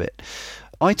the end of it.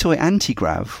 iToy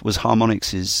Antigrav was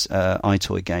Harmonix's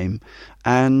iToy game,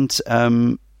 and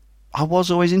I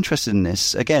was always interested in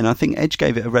this. Again, I think Edge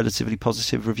gave it a relatively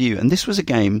positive review, and this was a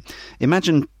game,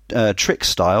 imagine Trick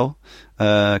style,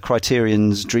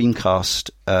 Criterion's Dreamcast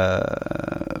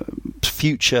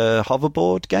future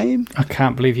hoverboard game. I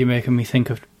can't believe you're making me think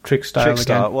of Trick style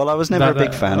again. Well, I was never a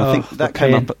big fan. I think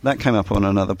that came up on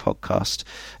another podcast.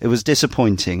 It was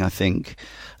disappointing, I think.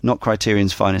 Not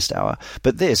Criterion's finest hour.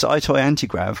 But this, iToy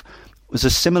Antigrav, was a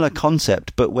similar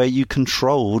concept, but where you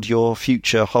controlled your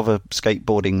future hover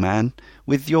skateboarding man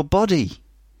with your body.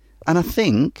 And I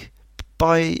think,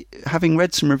 by having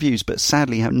read some reviews, but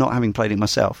sadly not having played it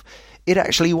myself, it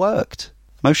actually worked.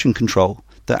 Motion control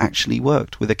that actually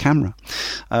worked with a camera.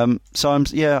 So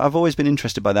I've always been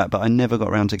interested by that, but I never got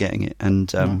around to getting it, and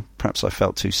perhaps I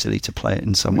felt too silly to play it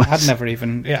in some ways. I'd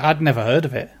never heard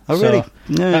of it. Oh, really?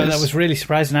 That was really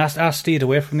surprising. I steered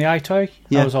away from the iToy.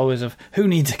 Yeah. I was always who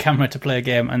needs a camera to play a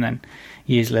game? And then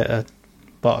years later,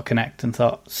 bought a Kinect and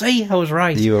thought, see, I was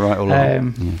right. You were right all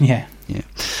along. Yeah.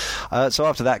 So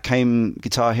after that came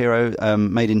Guitar Hero,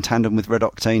 made in tandem with Red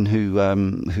Octane,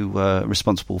 who were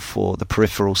responsible for the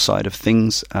peripheral side of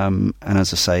things. And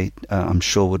as I say, I'm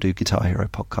sure we'll do Guitar Hero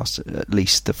podcast, at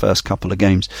least the first couple of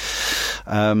games.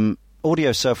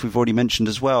 Audio Surf we've already mentioned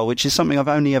as well, which is something I've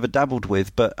only ever dabbled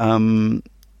with, but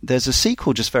there's a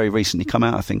sequel just very recently come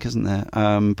out, I think, isn't there?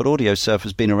 But Audio Surf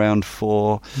has been around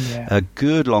for a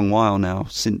good long while now,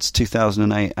 since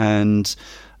 2008, and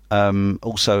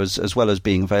also as well as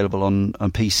being available on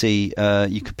PC,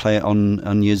 you could play it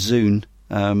on your Zune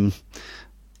and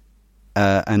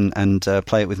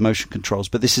play it with motion controls.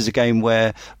 But this is a game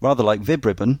where, rather like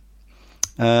VibRibbon,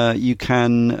 you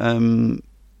can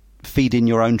feed in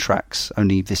your own tracks,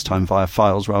 only this time via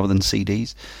files rather than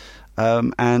CDs,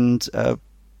 and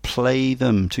play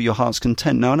them to your heart's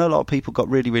content. Now, I know a lot of people got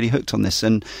really, really hooked on this,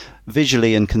 and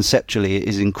visually and conceptually it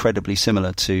is incredibly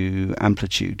similar to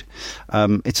Amplitude.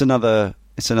 It's another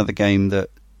game that,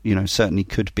 you know, certainly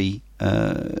could be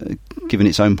given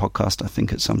its own podcast, I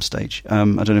think, at some stage. I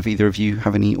don't know if either of you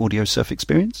have any audio surf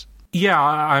experience. Yeah,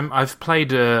 I've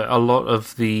played a lot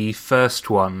of the first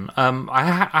one.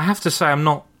 I have to say I'm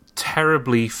not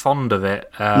terribly fond of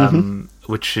it,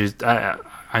 which is...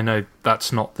 I know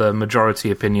that's not the majority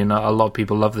opinion. A lot of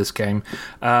people love this game.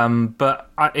 But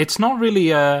it's not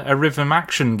really a rhythm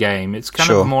action game. It's kind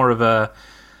of more of a...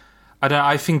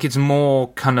 I think it's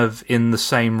more kind of in the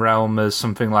same realm as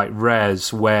something like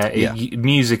Res, where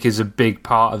music is a big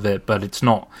part of it, but it's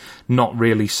not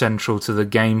really central to the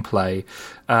gameplay.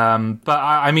 But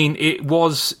I mean, it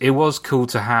was cool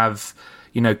to have,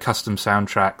 you know, custom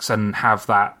soundtracks and have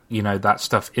that, you know, that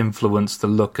stuff influence the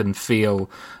look and feel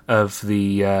of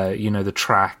the you know, the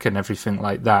track and everything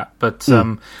like that. But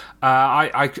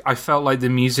I felt like the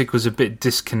music was a bit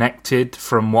disconnected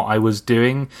from what I was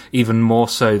doing, even more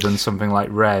so than something like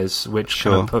Res, which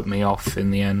kind of put me off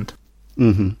in the end.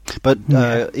 But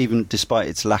even despite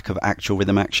its lack of actual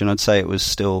rhythm action, I'd say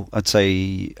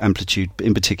Amplitude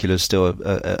in particular is still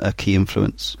a key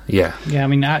influence. Yeah, I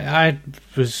mean, I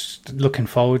was looking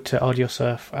forward to Audio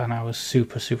Surf, and I was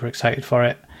super, super excited for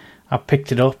it. I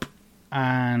picked it up,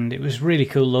 and it was really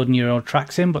cool loading your own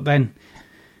tracks in, but then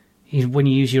when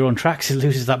you use your own tracks, it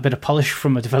loses that bit of polish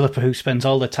from a developer who spends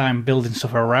all the time building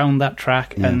stuff around that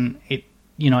track, and it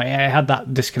had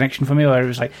that disconnection for me where it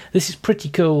was like, this is pretty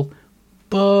cool,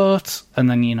 but... And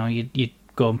then, you know, you'd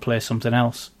go and play something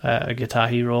else, a Guitar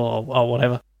Hero or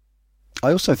whatever.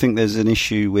 I also think there's an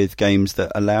issue with games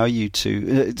that allow you to...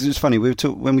 It's funny,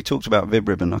 when we talked about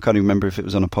VibRibbon, I can't even remember if it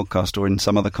was on a podcast or in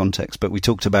some other context, but we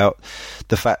talked about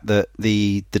the fact that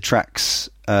the tracks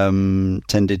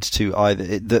tended to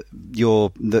either...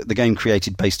 The game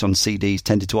created based on CDs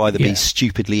tended to either be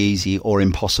stupidly easy or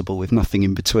impossible with nothing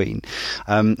in between.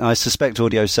 I suspect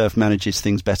Audio Surf manages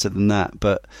things better than that,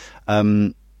 but...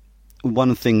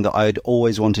 one thing that I'd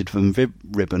always wanted from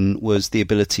VibRibbon was the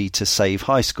ability to save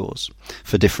high scores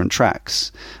for different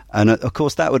tracks. And of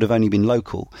course that would have only been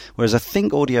local. Whereas I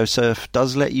think Audio Surf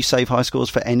does let you save high scores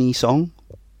for any song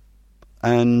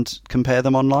and compare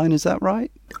them online, is that right?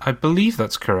 I believe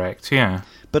that's correct, yeah.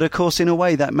 But of course, in a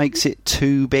way, that makes it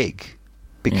too big.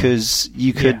 Because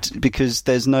because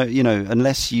there's no, you know,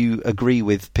 unless you agree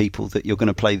with people that you're going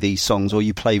to play these songs, or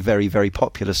you play very, very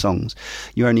popular songs,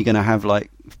 you're only going to have like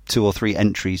 2 or 3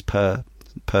 entries per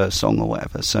song or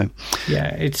whatever. So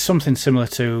it's something similar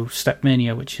to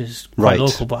Stepmania, which is quite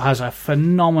local, but has a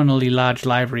phenomenally large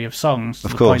library of songs. To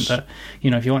the point that,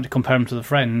 you know, if you want to compare them to the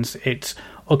friends, it's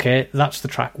okay, that's the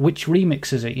track. Which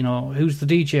remix is it? You know, who's the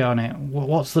DJ on it?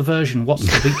 What's the version? What's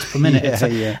the beats per minute?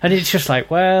 And it's just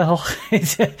like, well,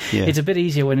 it's a bit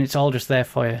easier when it's all just there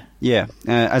for you. Yeah,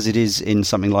 as it is in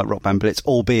something like Rock Band Blitz,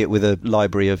 albeit with a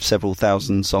library of several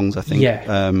thousand songs, I think,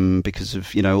 because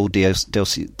of, you know, all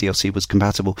DLC was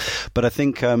compatible. But I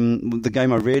think the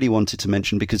game I really wanted to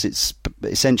mention, because it's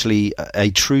essentially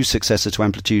a true successor to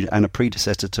Amplitude and a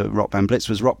predecessor to Rock Band Blitz,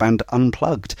 was Rock Band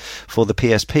Unplugged for the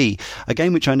PSP, a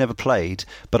game which I never played,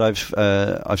 but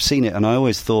I've seen it, and I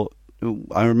always thought,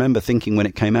 I remember thinking when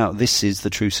it came out, this is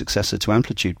the true successor to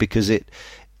Amplitude, because it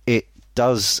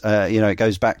does, it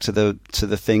goes back to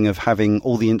the thing of having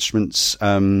all the instruments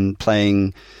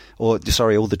playing, all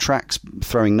the tracks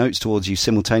throwing notes towards you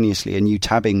simultaneously, and you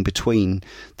tabbing between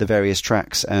the various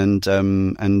tracks and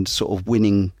sort of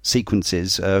winning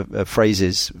sequences,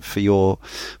 phrases for your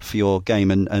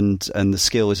game, and the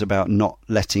skill is about not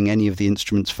letting any of the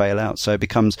instruments fail out. So it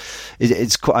becomes,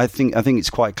 it's quite, I think it's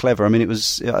quite clever. I mean,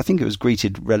 I think it was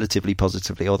greeted relatively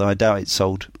positively, although I doubt it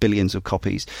sold billions of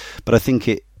copies. But I think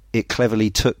it cleverly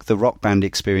took the Rock Band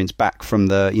experience back from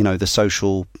the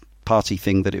social party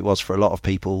thing that it was for a lot of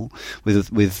people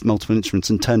with multiple instruments,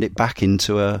 and turned it back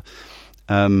into a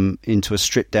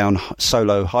stripped down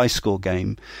solo high score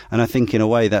game. And I think in a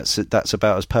way that's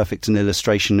about as perfect an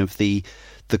illustration of the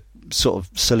sort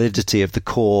of solidity of the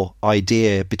core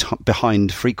idea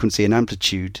behind Frequency and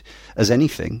Amplitude as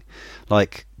anything.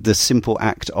 Like the simple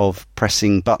act of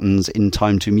pressing buttons in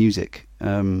time to music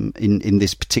in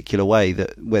this particular way,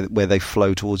 that where they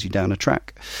flow towards you down a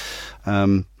track.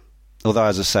 Although,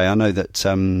 as I say, I know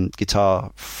that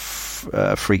guitar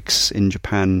freaks in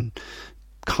Japan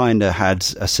kind of had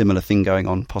a similar thing going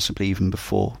on, possibly even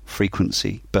before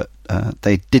Frequency, but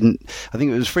they didn't. I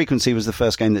think it was Frequency was the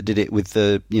first game that did it with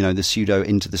the pseudo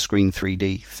into the screen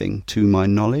 3D thing, to my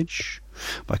knowledge.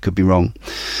 But I could be wrong.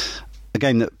 a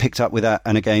game that picked up with that,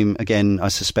 and a game again. I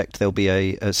suspect there'll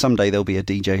be someday there'll be a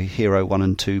DJ Hero 1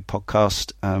 and 2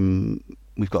 podcast.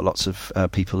 We've got lots of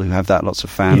people who have that, lots of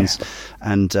fans,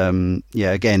 and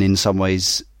again, in some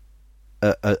ways,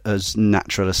 as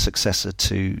natural a successor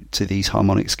to these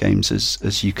Harmonix games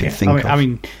as you can think of. I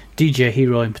mean, DJ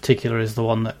Hero in particular is the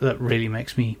one that really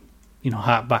makes me,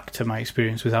 hark back to my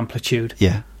experience with Amplitude.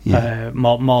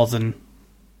 More than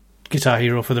Guitar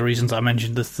Hero, for the reasons I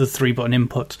mentioned, the 3-button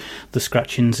input, the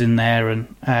scratchings in there,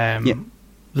 and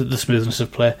the smoothness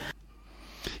of play.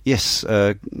 Yes,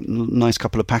 nice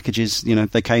couple of packages.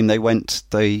 They came, they went.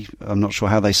 I'm not sure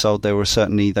how they sold. They were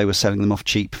selling them off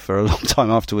cheap for a long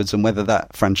time afterwards. And whether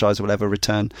that franchise will ever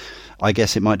return, I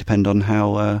guess it might depend on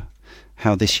how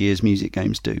this year's music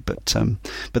games do. But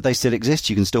they still exist.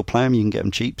 You can still play them. You can get them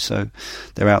cheap, so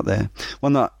they're out there.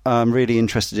 One that I'm really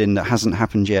interested in that hasn't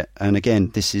happened yet, and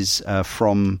again, this is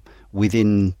from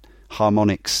within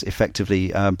Harmonix,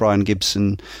 effectively. Brian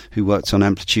Gibson, who worked on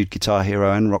Amplitude, Guitar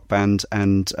Hero and Rock Band,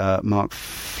 and Mark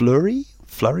Fleury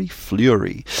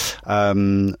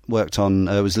worked on,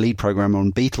 was lead programmer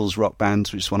on Beatles Rock Band,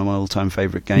 which is one of my all-time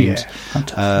favourite games.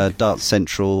 Dance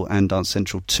Central and Dance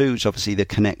Central 2, which obviously the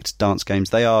Connect dance games.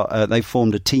 They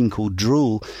formed a team called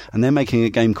Drool, and they're making a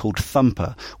game called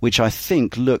Thumper, which I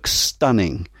think looks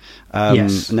stunning.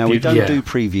 Now, we don't do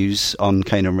previews on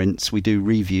Cane and Rinse, we do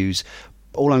reviews.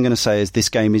 All I'm going to say is this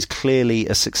game is clearly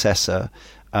a successor.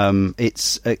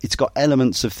 It's got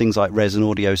elements of things like Res and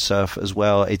Audio Surf as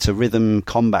well. It's a rhythm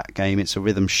combat game. It's a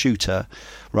rhythm shooter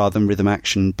rather than rhythm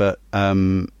action. But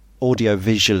audio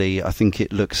visually, I think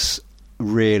it looks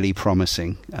really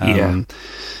promising.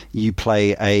 You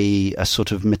play a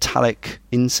sort of metallic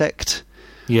insect.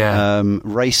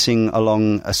 Racing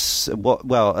along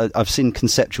I've seen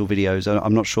conceptual videos.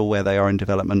 I'm not sure where they are in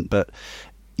development, but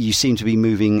you seem to be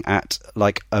moving at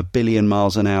like 1 billion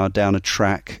miles an hour down a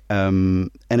track.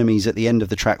 Enemies at the end of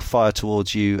the track fire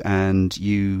towards you, and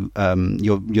you're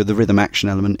the rhythm action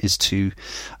element is to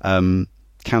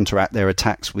counteract their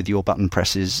attacks with your button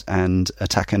presses and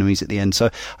attack enemies at the end. So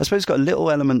I suppose it's got little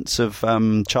elements of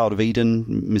Child of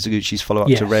Eden, Mizuguchi's follow-up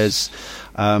to Res,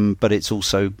 but it's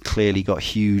also clearly got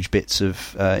huge bits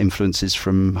of influences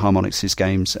from Harmonix's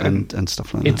games and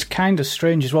stuff like that. It's kind of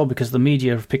strange as well because the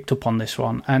media have picked up on this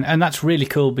one, and that's really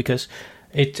cool because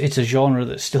it's a genre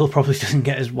that still probably doesn't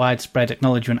get as widespread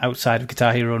acknowledgement outside of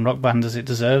Guitar Hero and Rock Band as it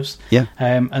deserves.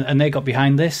 And they got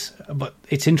behind this, but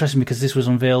it's interesting because this was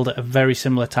unveiled at a very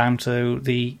similar time to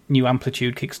the new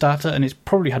Amplitude Kickstarter, and it's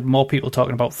probably had more people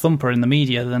talking about Thumper in the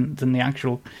media than the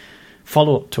actual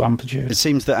follow-up to Amplitude. It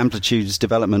seems that Amplitude's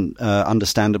development,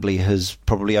 understandably, has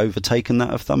probably overtaken that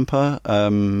of Thumper.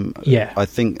 I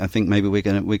think maybe we're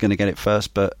gonna get it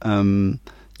first, but.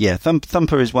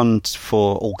 Thumper is one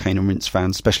for all Cane and Rinse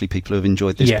fans, especially people who have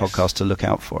enjoyed this podcast, to look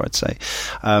out for, I'd say.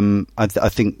 I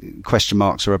think question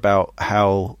marks are about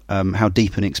how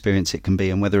deep an experience it can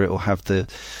be and whether it will have the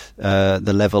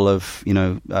level of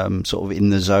sort of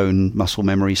in the zone muscle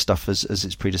memory stuff as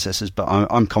its predecessors. But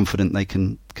I'm confident they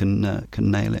can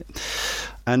nail it.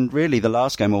 And really, the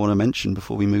last game I want to mention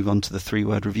before we move on to the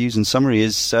 3-word reviews and summary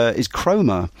is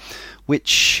Chroma,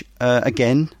 which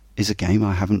again is a game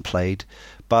I haven't played.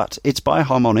 But it's by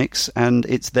Harmonix, and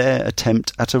it's their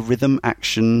attempt at a rhythm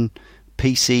action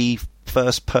PC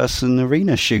first-person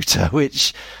arena shooter,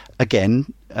 which,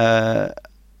 again,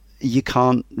 you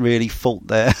can't really fault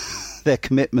their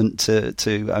commitment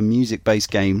to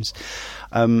music-based games.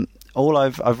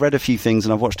 I've read a few things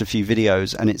and I've watched a few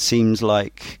videos, and it seems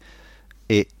like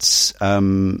it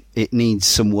needs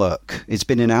some work. It's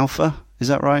been in alpha, is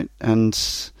that right? And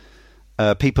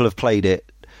people have played it.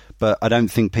 But I don't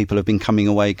think people have been coming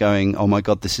away going, "Oh my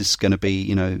God, this is going to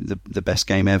be, the best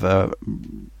game ever,"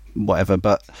 whatever.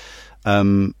 But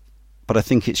I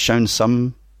think it's shown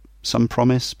some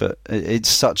promise. But it's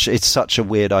such a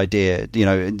weird idea,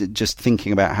 just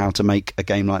thinking about how to make a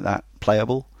game like that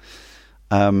playable.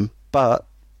 But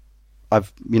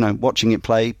I've watching it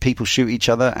play, people shoot each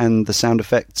other, and the sound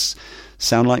effects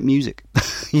sound like music.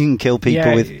 You can kill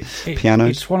people with pianos.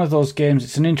 It's one of those games.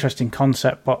 It's an interesting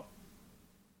concept, but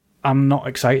I'm not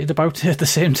excited about it at the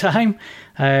same time.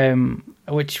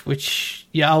 Which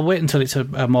I'll wait until it's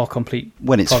a more complete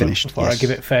when it's finished before I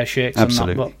give it fair shakes.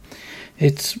 Absolutely. On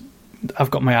that. But I've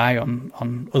got my eye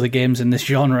on other games in this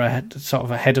genre, sort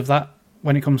of ahead of that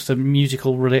when it comes to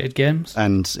musical related games,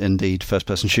 and indeed first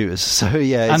person shooters. So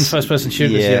and first person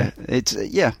shooters. It's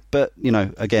but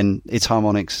again, it's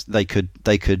Harmonix. They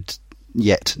could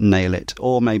yet nail it,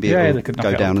 or maybe it'll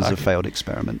go down as a failed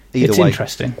experiment. Either it's way,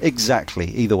 interesting. Exactly.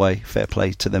 Either way, fair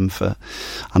play to them for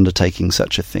undertaking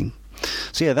such a thing.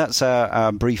 So yeah, that's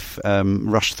our brief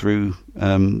rush through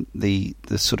the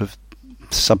sort of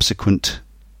subsequent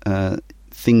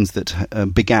things that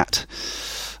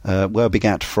were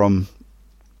begat from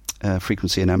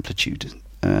Frequency and Amplitude.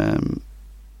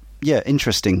 Yeah,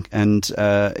 interesting, and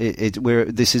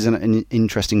this is an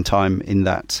interesting time in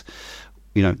that,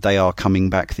 you know, they are coming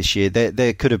back this year.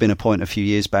 There could have been a point a few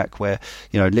years back where,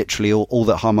 you know, literally all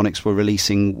that Harmonix were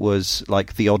releasing was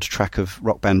like the odd track of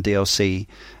Rock Band DLC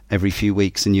every few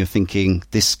weeks, and you're thinking,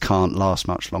 this can't last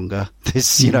much longer.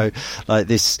 This, you know, like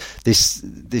this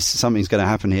something's going to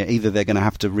happen here. Either they're going to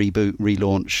have to reboot,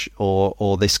 relaunch,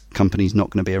 or this company's not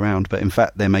going to be around. But in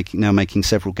fact, they're now making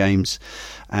several games,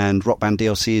 and Rock Band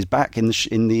DLC is back in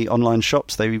the online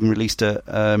shops. They've even released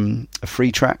a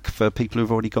free track for people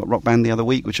who've already got Rock Band the other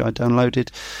week, which I downloaded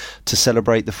to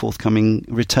celebrate the forthcoming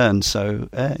return. So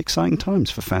exciting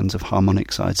times for fans of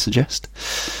Harmonix, I'd suggest.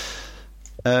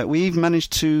 We've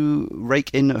managed to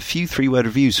rake in a few 3-word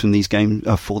reviews from these games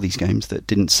for these games that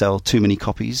didn't sell too many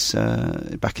copies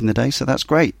back in the day, so that's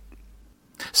great.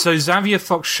 So Xavier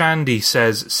Fox Shandy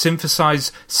says,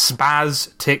 synthesize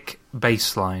spaz-tick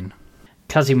bassline.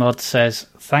 Kazimod says,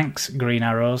 thanks, Green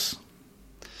Arrows.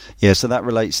 Yeah, so that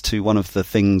relates to one of the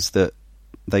things that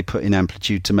they put in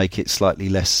Amplitude to make it slightly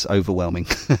less overwhelming.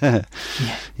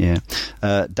 Yeah.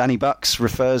 Danny Bucks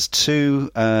refers to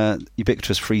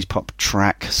ubiquitous freeze pop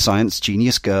track Science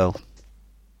Genius Girl.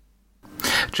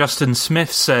 Justin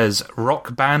Smith says,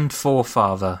 Rock Band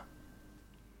Forefather.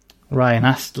 Ryan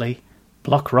Astley,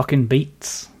 Block Rockin'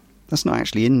 Beats. That's not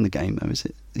actually in the game, though, is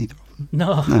it? Either of them?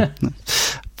 No.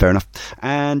 Fair enough.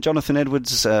 And Jonathan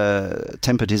Edwards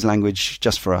tempered his language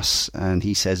just for us, and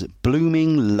he says,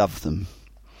 blooming love them.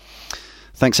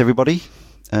 Thanks, everybody.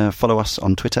 Follow us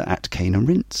on Twitter at Kane and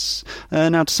Rince.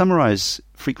 Now, to summarise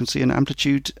Frequency and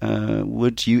Amplitude,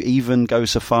 would you even go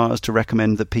so far as to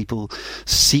recommend that people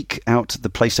seek out the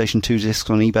PlayStation 2 discs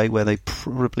on eBay, where they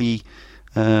probably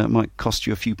might cost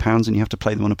you a few pounds and you have to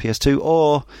play them on a PS2?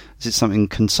 Or is it something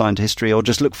consigned to history? Or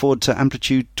just look forward to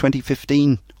Amplitude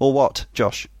 2015? Or what,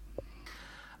 Josh?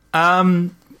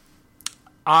 I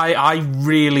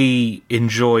really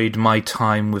enjoyed my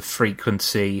time with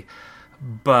Frequency,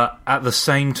 but at the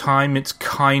same time, it's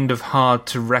kind of hard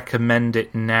to recommend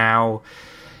it now,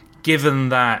 given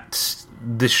that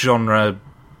this genre,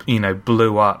 you know,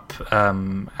 blew up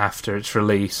after its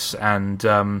release, and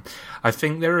I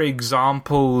think there are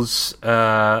examples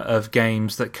of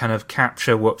games that kind of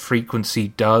capture what Frequency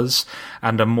does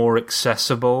and are more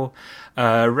accessible.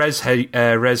 Res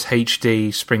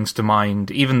HD springs to mind,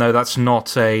 even though that's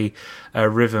not a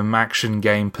rhythm action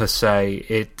game per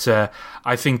se.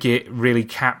 I think it really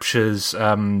captures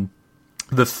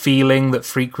the feeling that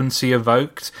Frequency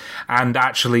evoked, and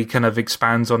actually kind of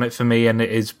expands on it for me, and it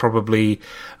is probably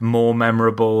more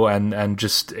memorable, and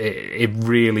just it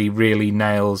really, really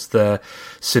nails the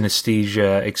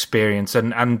synesthesia experience.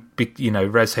 And you know,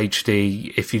 Res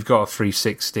HD, if you've got a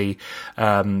 360,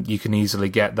 you can easily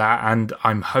get that. And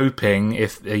I'm hoping,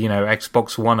 if you know,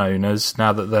 Xbox One owners,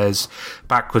 now that there's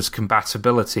backwards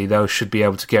compatibility, they should be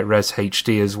able to get Res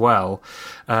HD as well.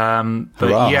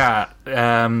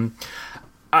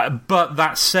 But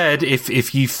that said,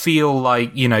 if you feel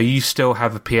like, you know, you still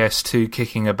have a PS2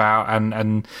 kicking about,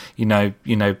 and you know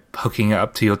hooking it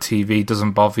up to your TV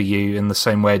doesn't bother you in the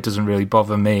same way it doesn't really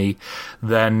bother me,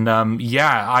 then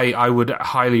I would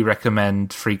highly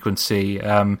recommend Frequency.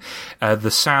 The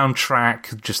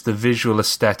soundtrack, just the visual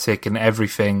aesthetic and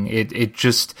everything, it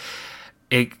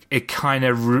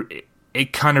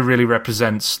kind of really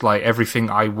represents like everything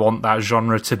I want that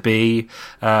genre to be.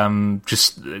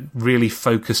 Just really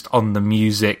focused on the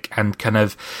music and kind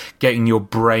of getting your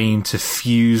brain to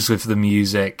fuse with the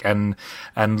music, and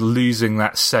losing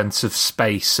that sense of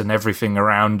space and everything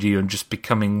around you, and just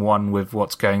becoming one with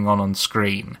what's going on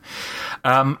screen.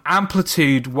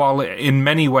 Amplitude, while in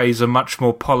many ways a much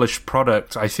more polished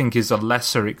product, I think is a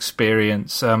lesser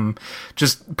experience.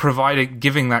 Just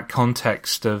giving that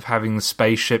context of having the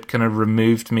spaceship kind of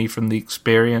removed me from the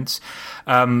experience.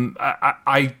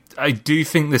 I do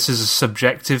think this is a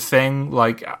subjective thing.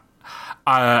 Like,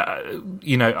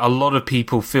 you know, a lot of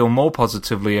people feel more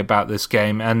positively about this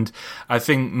game, and I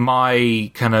think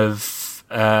my kind of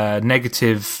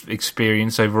negative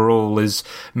experience overall is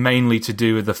mainly to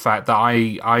do with the fact that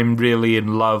I'm really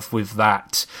in love with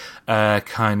that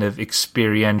kind of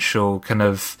experiential, kind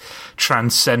of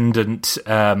transcendent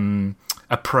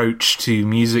approach to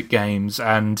music games,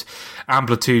 and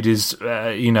Amplitude is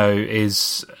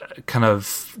is kind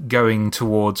of going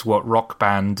towards what Rock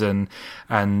Band and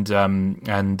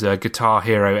Guitar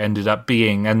Hero ended up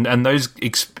being, and those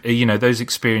those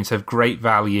experiences have great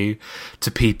value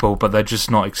to people, but they're just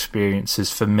not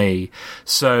experiences for me.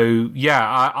 So yeah,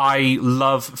 I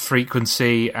love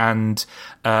FreQuency, and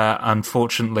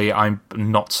unfortunately I'm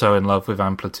not so in love with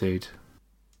Amplitude.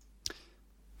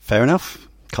 Fair enough.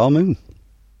 Carl Moon.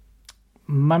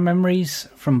 My memories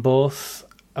from both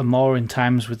are more in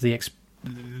times with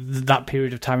that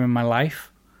period of time in my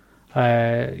life.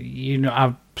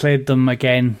 I've played them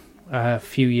again a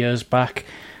few years back,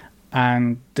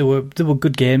 and they were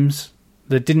good games.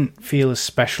 They didn't feel as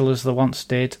special as they once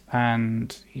did,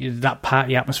 and that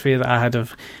party atmosphere that I had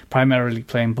of primarily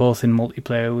playing both in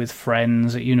multiplayer with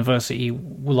friends at university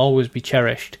will always be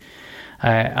cherished.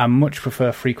 I much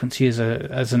prefer FreQuency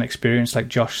as an experience, like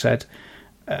Josh said.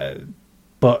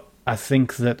 But I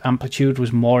think that Amplitude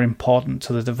was more important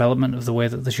to the development of the way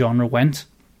that the genre went.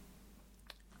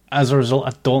 As a result,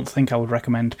 I don't think I would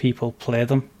recommend people play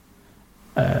them.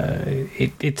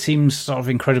 It seems sort of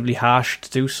incredibly harsh to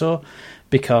do so,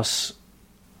 because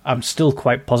I'm still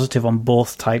quite positive on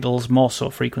both titles, more so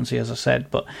FreQuency, as I said.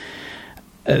 But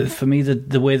for me,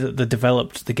 the way that they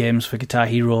developed the games for Guitar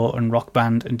Hero and Rock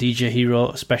Band and DJ Hero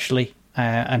especially,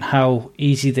 and how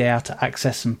easy they are to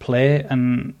access and play,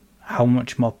 and how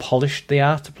much more polished they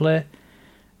are to play,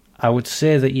 I would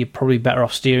say that you're probably better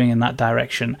off steering in that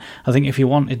direction. I think if you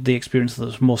wanted the experience that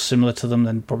was most similar to them,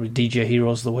 then probably DJ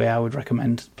Hero's the way I would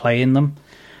recommend playing them.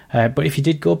 But if you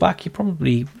did go back, you're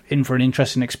probably in for an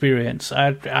interesting experience.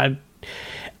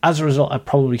 As a result, I'd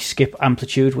probably skip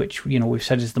Amplitude, which we've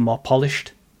said is the more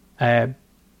polished,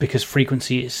 because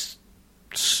FreQuency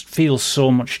feels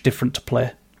so much different to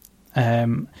play.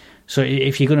 So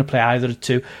if you're going to play either of the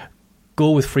two,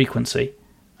 go with FreQuency,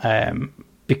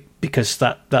 because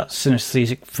that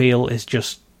synesthetic feel is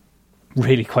just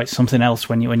really quite something else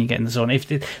when you get in the zone. If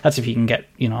you can get,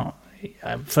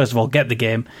 first of all, get the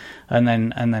game, and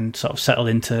then sort of settle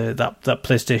into that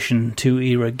PlayStation 2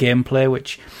 era gameplay,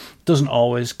 which doesn't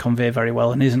always convey very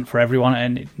well and isn't for everyone,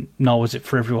 and nor was it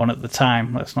for everyone at the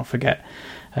time. Let's not forget.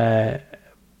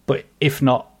 But if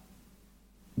not,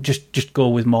 just go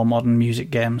with more modern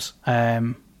music games.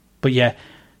 But yeah,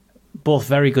 both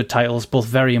very good titles, both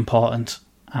very important,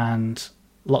 and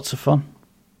lots of fun,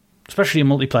 especially in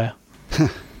multiplayer.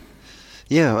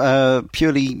 Yeah,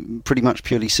 pretty much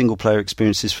purely single-player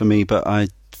experiences for me, but I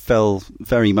fell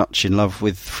very much in love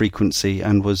with FreQuency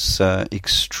and was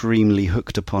extremely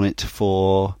hooked upon it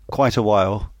for quite a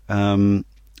while.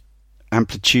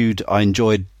 Amplitude I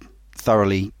enjoyed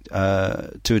thoroughly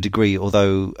to a degree,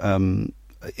 although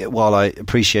while I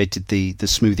appreciated the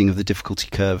smoothing of the difficulty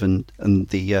curve and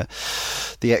the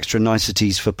extra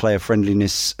niceties for player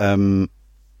friendliness,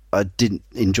 I didn't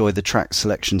enjoy the track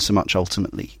selection so much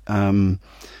ultimately.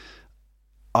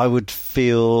 It would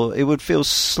feel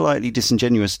slightly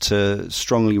disingenuous to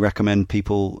strongly recommend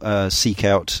people seek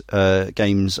out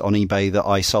games on eBay that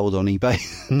I sold on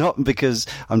eBay. Not because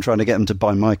I'm trying to get them to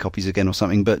buy my copies again or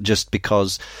something, but just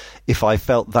because if I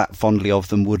felt that fondly of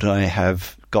them, would I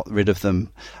have got rid of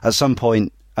them at some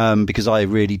point? Because I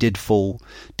really did fall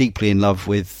deeply in love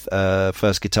with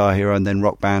first Guitar Hero and then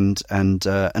Rock Band, and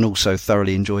also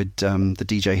thoroughly enjoyed the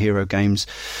DJ Hero games.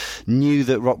 Knew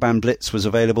that Rock Band Blitz was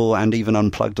available and even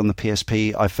unplugged on the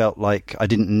PSP. I felt like I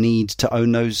didn't need to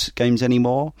own those games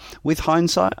anymore. With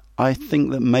hindsight, I think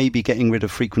that maybe getting rid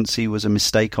of FreQuency was a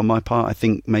mistake on my part. I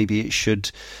think maybe it should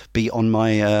be on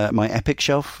my my Epic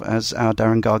shelf, as our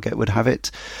Darren Gargett would have it.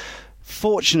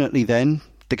 Fortunately then,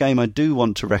 the game I do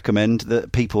want to recommend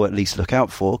that people at least look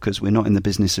out for, because we're not in the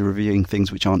business of reviewing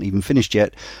things which aren't even finished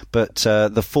yet, but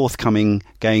the forthcoming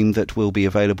game that will be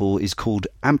available is called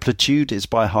Amplitude. It's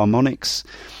by Harmonix.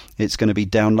 It's going to be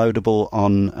downloadable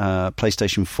on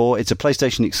PlayStation 4. It's a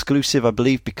PlayStation exclusive, I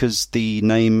believe, because the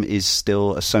name is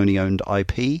still a Sony-owned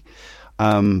IP.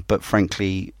 But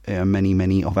frankly,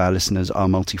 many of our listeners are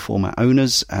multi-format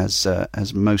owners, as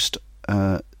most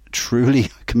truly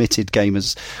committed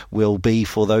gamers will be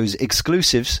for those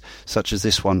exclusives such as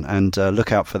this one, and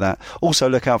look out for that. Also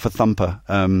look out for Thumper.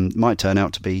 Might turn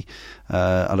out to be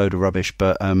a load of rubbish,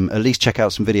 but at least check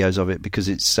out some videos of it, because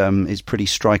it's pretty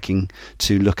striking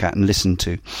to look at and listen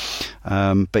to.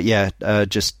 But yeah,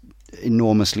 just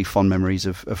enormously fond memories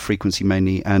of FreQuency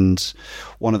mainly, and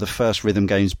one of the first rhythm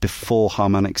games before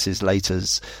Harmonix's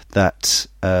laters that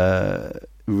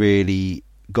really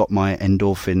got my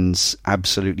endorphins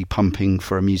absolutely pumping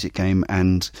for a music game,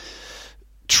 and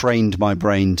trained my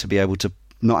brain to be able to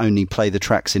not only play the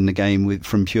tracks in the game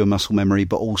from pure muscle memory,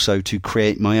 but also to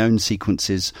create my own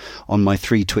sequences on my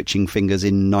 3 twitching fingers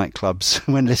in nightclubs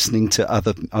when listening to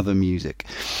other music.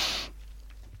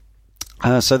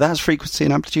 So that's Frequency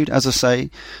and Amplitude. As I say,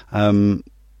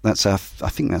 I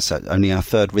think that's only our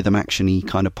 3rd rhythm action-y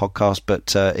kind of podcast,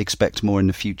 but expect more in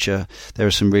the future. There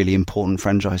are some really important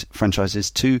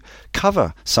franchises to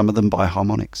cover, some of them by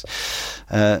harmonics.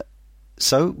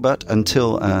 But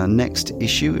until next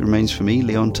issue, it remains for me,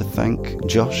 Leon, to thank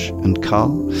Josh and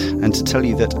Carl, and to tell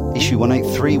you that issue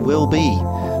 183 will be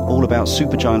all about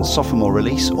Supergiant's sophomore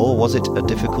release, or was it a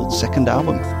difficult second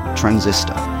album,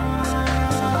 Transistor.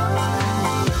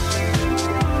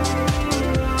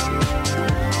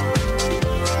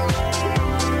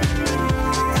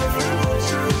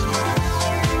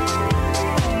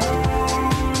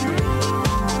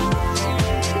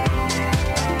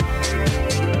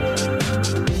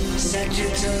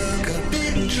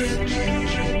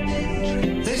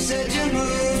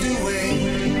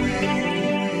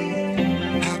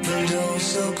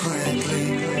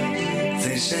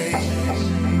 They say